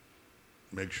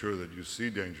make sure that you see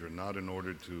danger, not in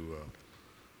order to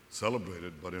celebrate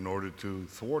it, but in order to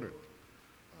thwart it.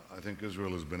 I think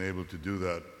Israel has been able to do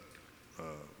that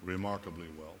remarkably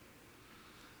well.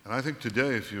 And I think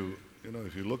today, if you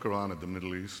look around at the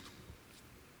Middle East,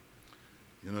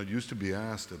 it used to be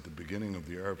asked at the beginning of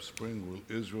the Arab Spring, will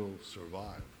Israel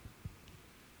survive?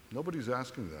 Nobody's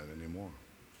asking that anymore.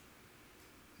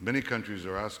 Many countries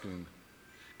are asking,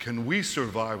 can we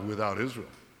survive without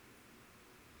Israel?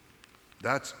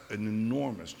 That's an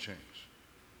enormous change,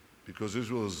 because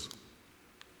Israel's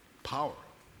power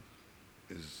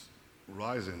is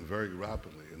rising very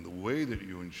rapidly, and the way that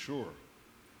you ensure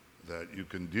that you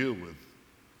can deal with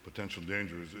potential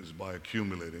dangers is by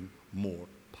accumulating more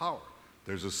power.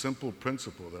 There's a simple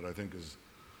principle that I think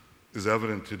is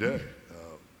evident today.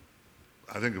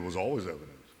 I think it was always evident,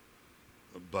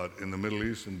 but in the Middle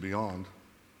East and beyond,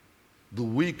 the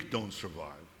weak don't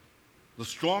survive. The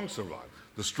strong survive.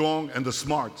 The strong and the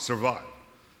smart survive.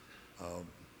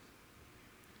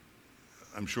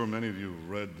 I'm sure many of you have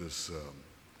read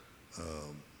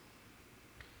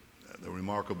the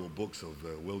remarkable books of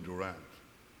Will Durant,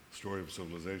 Story of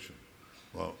Civilization.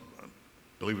 Well,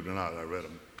 believe it or not, I read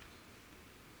them.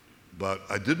 But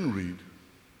I didn't read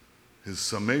his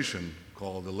summation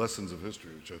called The Lessons of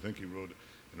History, which I think he wrote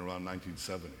in around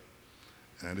 1970.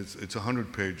 And it's a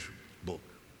 100-page book.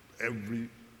 Every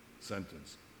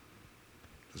sentence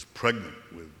is pregnant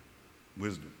with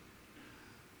wisdom.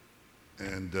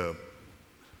 And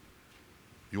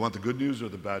you want the good news or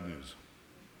the bad news?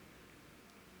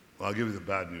 Well, I'll give you the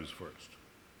bad news first.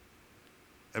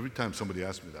 Every time somebody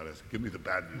asks me that, I say, give me the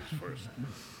bad news first.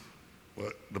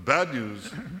 Well, the bad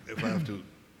news, if I have to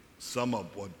sum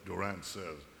up what Durant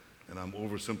says, and I'm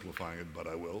oversimplifying it, but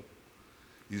I will,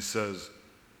 he says,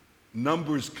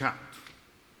 numbers count.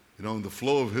 In the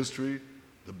flow of history,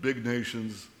 the big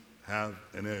nations have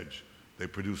an edge. They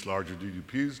produce larger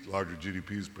GDPs. Larger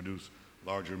GDPs produce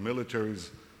larger militaries.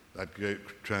 That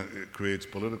creates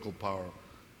political power.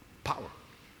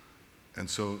 And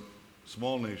so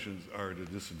small nations are at a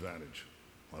disadvantage.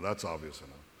 Well, that's obvious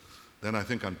enough. Then I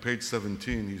think on page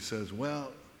 17 he says,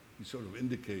 well, he sort of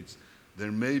indicates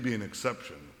there may be an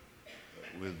exception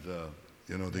with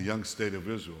the young state of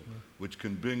Israel, which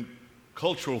can bring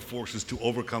cultural forces to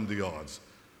overcome the odds.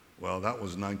 Well, that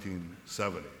was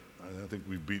 1970. I think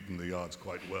we've beaten the odds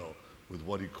quite well with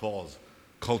what he calls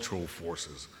cultural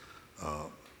forces,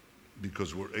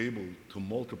 because we're able to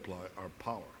multiply our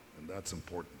power, and that's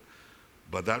important.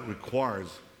 But that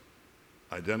requires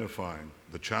identifying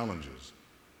the challenges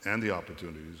and the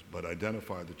opportunities, but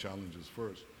identify the challenges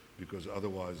first, because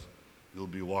otherwise you'll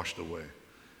be washed away.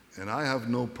 And I have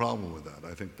no problem with that.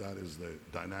 I think that is the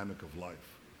dynamic of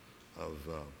life, of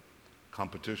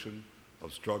competition,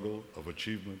 of struggle, of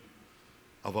achievement,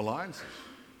 of alliances.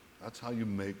 That's how you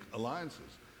make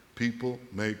alliances. People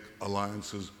make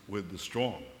alliances with the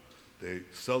strong. They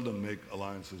seldom make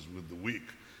alliances with the weak.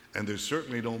 And they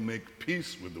certainly don't make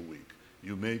peace with the weak.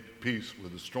 You make peace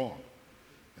with the strong.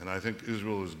 And I think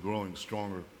Israel is growing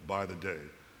stronger by the day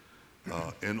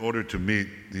in order to meet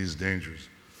these dangers.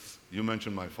 You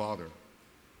mentioned my father.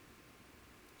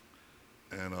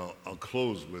 And I'll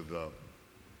close with a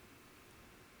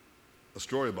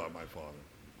story about my father.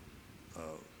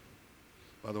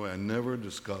 By the way, I never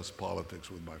discussed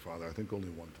politics with my father. I think only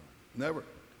one time. Never.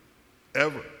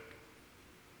 Ever.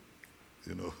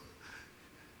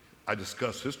 I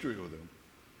discussed history with him,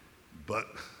 but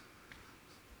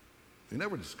we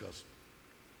never discussed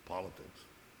politics.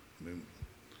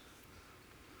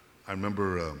 I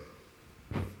remember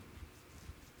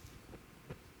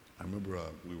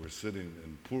we were sitting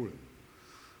in Purim,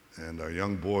 and our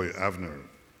young boy, Avner,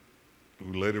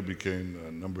 who later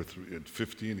became number 3, at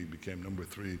 15, he became number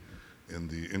 3 in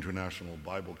the International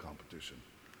Bible Competition.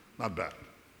 not bad.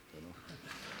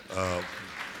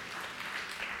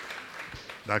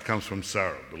 That comes from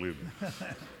Sarah, believe me.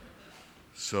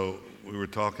 So we were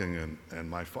talking, and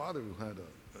my father, who had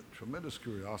a tremendous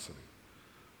curiosity,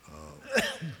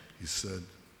 he said,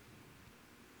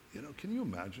 can you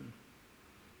imagine,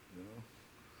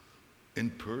 in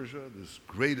Persia, this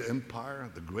great empire,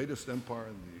 the greatest empire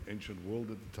in the ancient world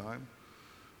at the time,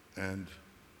 and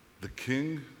the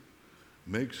king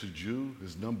makes a Jew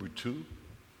his number 2?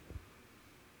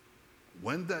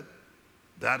 When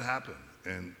that happened,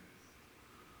 and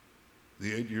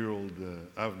the 8-year-old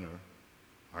Avner,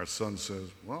 our son, says,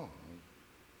 well,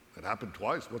 it happened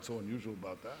twice. What's so unusual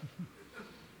about that?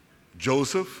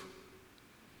 Joseph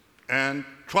and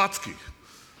Trotsky.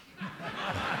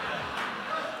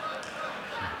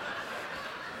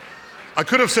 I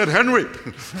could have said Henry.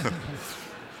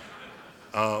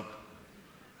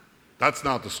 That's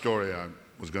not the story I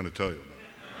was going to tell you about.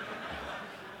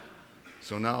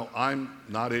 So now I'm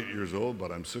not 8 years old,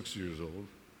 but I'm 6 years old.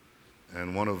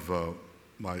 And one of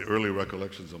my early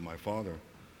recollections of my father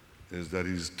is that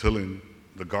he's tilling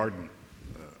the garden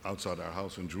outside our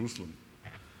house in Jerusalem.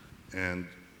 And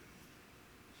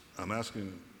I'm asking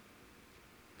him,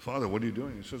 Father, what are you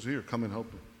doing? He says, here, come and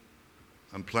help me.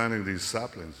 I'm planting these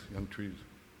saplings, young trees.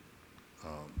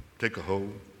 Take a hoe,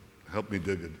 help me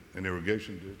dig an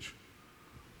irrigation ditch,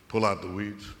 pull out the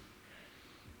weeds,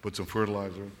 put some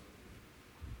fertilizer,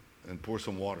 and pour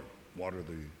some water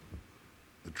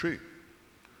the tree.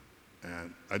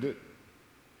 And I did.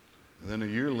 And then a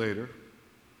year later,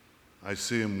 I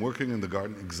see him working in the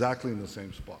garden exactly in the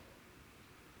same spot.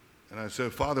 And I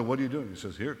said, Father, what are you doing? He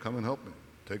says, here, come and help me.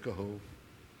 Take a hoe,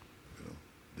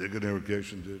 dig an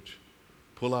irrigation ditch,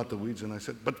 pull out the weeds. And I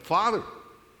said, but Father,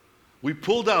 we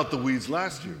pulled out the weeds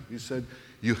last year. He said,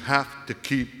 you have to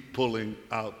keep pulling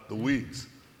out the weeds.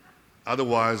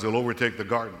 Otherwise, they'll overtake the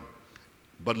garden.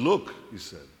 But look, he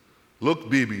said, look,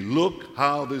 Bibi, look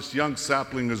how this young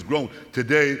sapling has grown.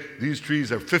 Today, these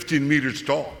trees are 15 meters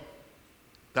tall.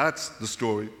 That's the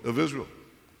story of Israel.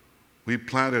 We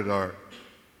planted our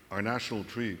national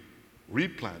tree,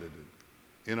 replanted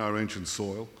it in our ancient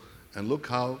soil, and look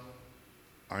how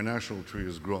our national tree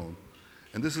has grown.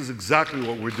 And this is exactly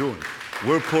what we're doing.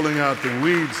 We're pulling out the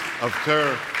weeds of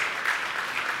terror,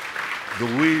 the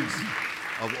weeds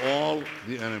of all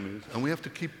the enemies, and we have to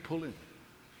keep pulling.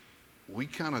 We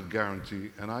cannot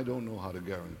guarantee, and I don't know how to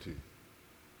guarantee,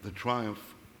 the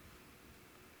triumph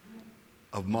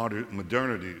of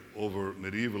modernity over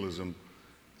medievalism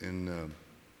in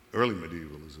early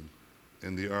medievalism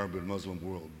in the Arab and Muslim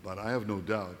world. But I have no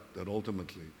doubt that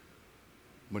ultimately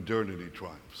modernity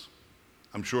triumphs.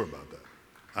 I'm sure about that.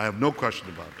 I have no question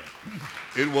about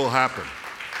that. It will happen.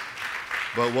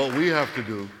 But what we have to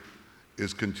do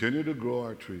is continue to grow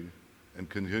our tree and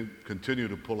continue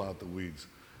to pull out the weeds.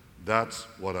 That's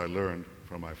what I learned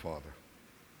from my father.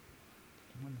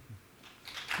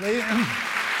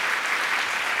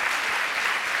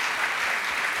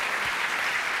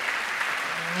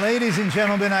 Ladies and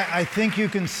gentlemen, I think you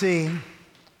can see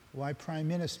why Prime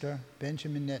Minister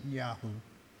Benjamin Netanyahu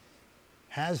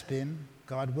has been,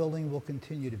 God willing, will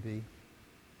continue to be,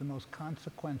 the most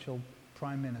consequential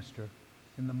prime minister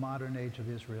in the modern age of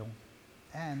Israel,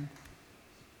 and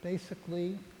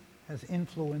basically has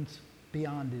influence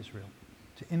beyond Israel,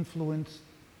 to influence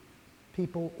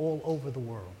people all over the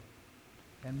world.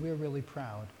 And we're really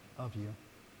proud of you.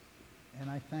 And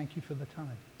I thank you for the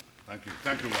time. Thank you.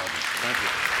 Thank you, Roger. Thank you.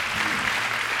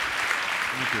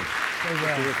 Thank you. Stay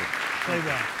well. Terrific. Stay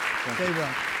well. Thank Stay you.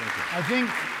 well. Thank you. I think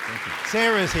Thank you.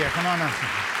 Sarah's here. Come on up.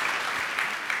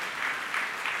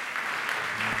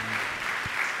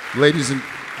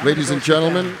 Ladies and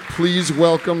gentlemen, please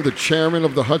welcome the chairman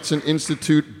of the Hudson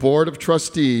Institute Board of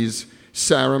Trustees,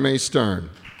 Sarah Mae Stern.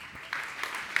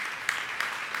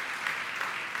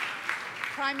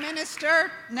 Prime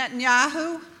Minister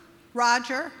Netanyahu,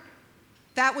 Roger,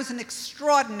 that was an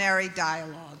extraordinary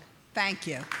dialogue. Thank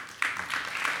you.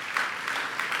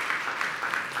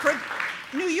 For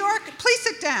New York, please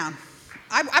sit down.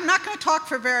 I'm not going to talk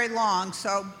for very long,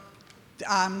 so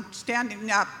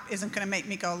standing up isn't going to make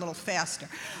me go a little faster.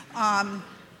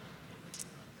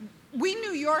 We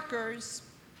New Yorkers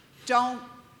don't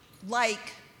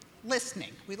like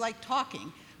listening. We like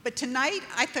talking. But tonight,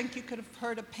 I think you could have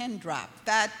heard a pin drop.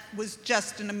 That was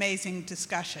just an amazing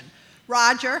discussion.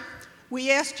 Roger,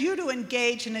 we asked you to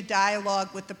engage in a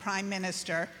dialogue with the Prime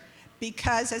Minister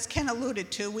because, as Ken alluded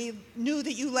to, we knew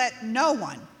that you let no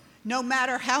one, no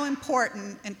matter how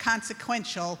important and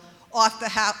consequential, off the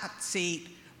hot seat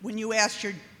when you asked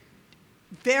your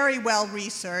very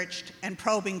well-researched and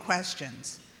probing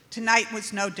questions. Tonight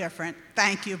was no different.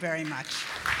 Thank you very much.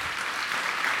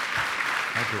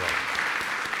 Thank you, Roger.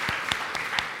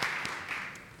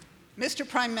 Mr.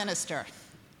 Prime Minister,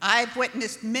 I've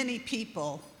witnessed many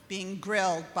people being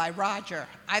grilled by Roger.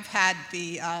 I've had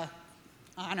the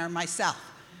honor myself.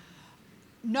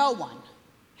 No one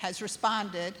has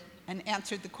responded and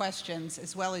answered the questions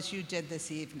as well as you did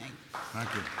this evening. Thank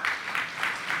you.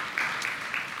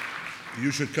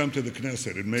 You should come to the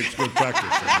Knesset. It makes good practice.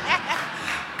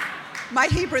 My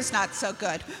Hebrew's not so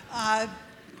good.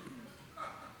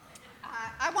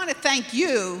 I want to thank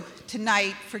you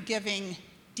tonight for giving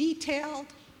detailed,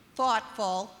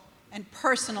 thoughtful, and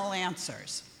personal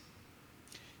answers.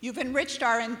 You've enriched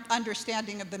our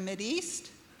understanding of the Mideast,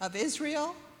 of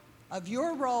Israel, of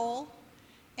your role,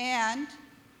 and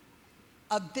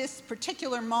of this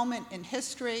particular moment in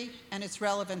history and its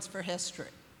relevance for history.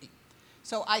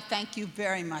 So I thank you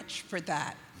very much for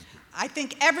that. I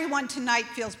think everyone tonight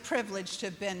feels privileged to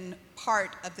have been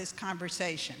part of this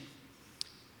conversation.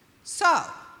 So,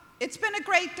 it's been a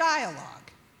great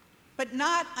dialogue, but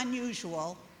not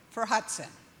unusual for Hudson.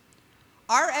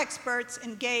 Our experts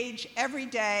engage every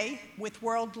day with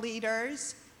world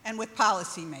leaders and with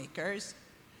policymakers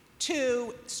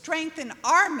to strengthen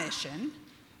our mission,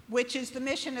 which is the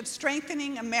mission of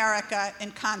strengthening America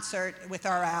in concert with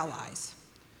our allies.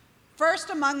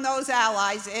 First among those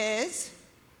allies is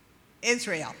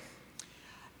Israel.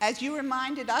 As you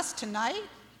reminded us tonight,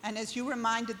 and as you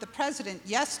reminded the President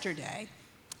yesterday,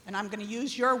 and I'm going to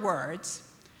use your words,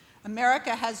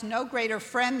 America has no greater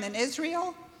friend than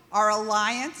Israel. Our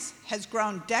alliance has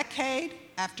grown decade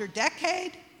after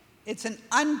decade. It's an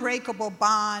unbreakable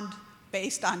bond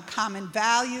based on common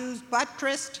values,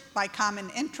 buttressed by common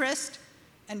interest,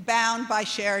 and bound by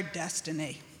shared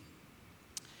destiny.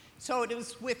 So it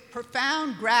is with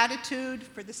profound gratitude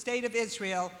for the State of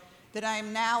Israel that I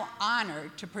am now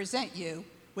honored to present you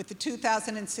with the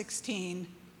 2016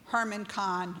 Herman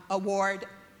Kahn Award.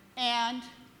 And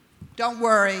don't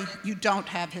worry, you don't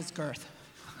have his girth.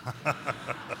 Well,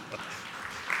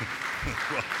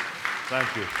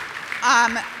 thank you.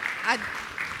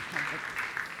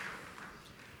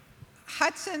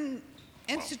 Hudson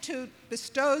Institute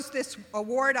bestows this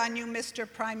award on you, Mr.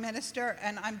 Prime Minister,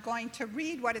 and I'm going to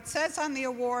read what it says on the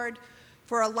award: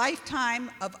 for a lifetime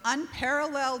of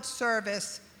unparalleled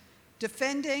service,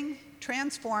 defending,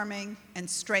 transforming, and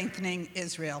strengthening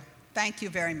Israel. Thank you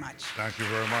very much. Thank you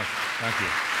very much. Thank you.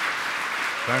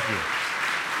 Thank you.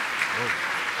 Oh,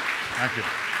 thank you.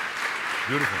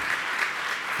 Beautiful.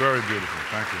 Very beautiful.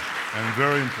 Thank you. And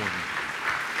very important.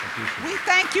 We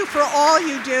thank you for all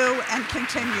you do and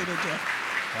continue to do.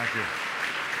 Thank you.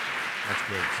 That's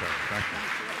great, sir. Thank you.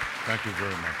 Thank you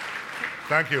very much.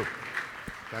 Thank you.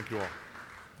 Thank you all.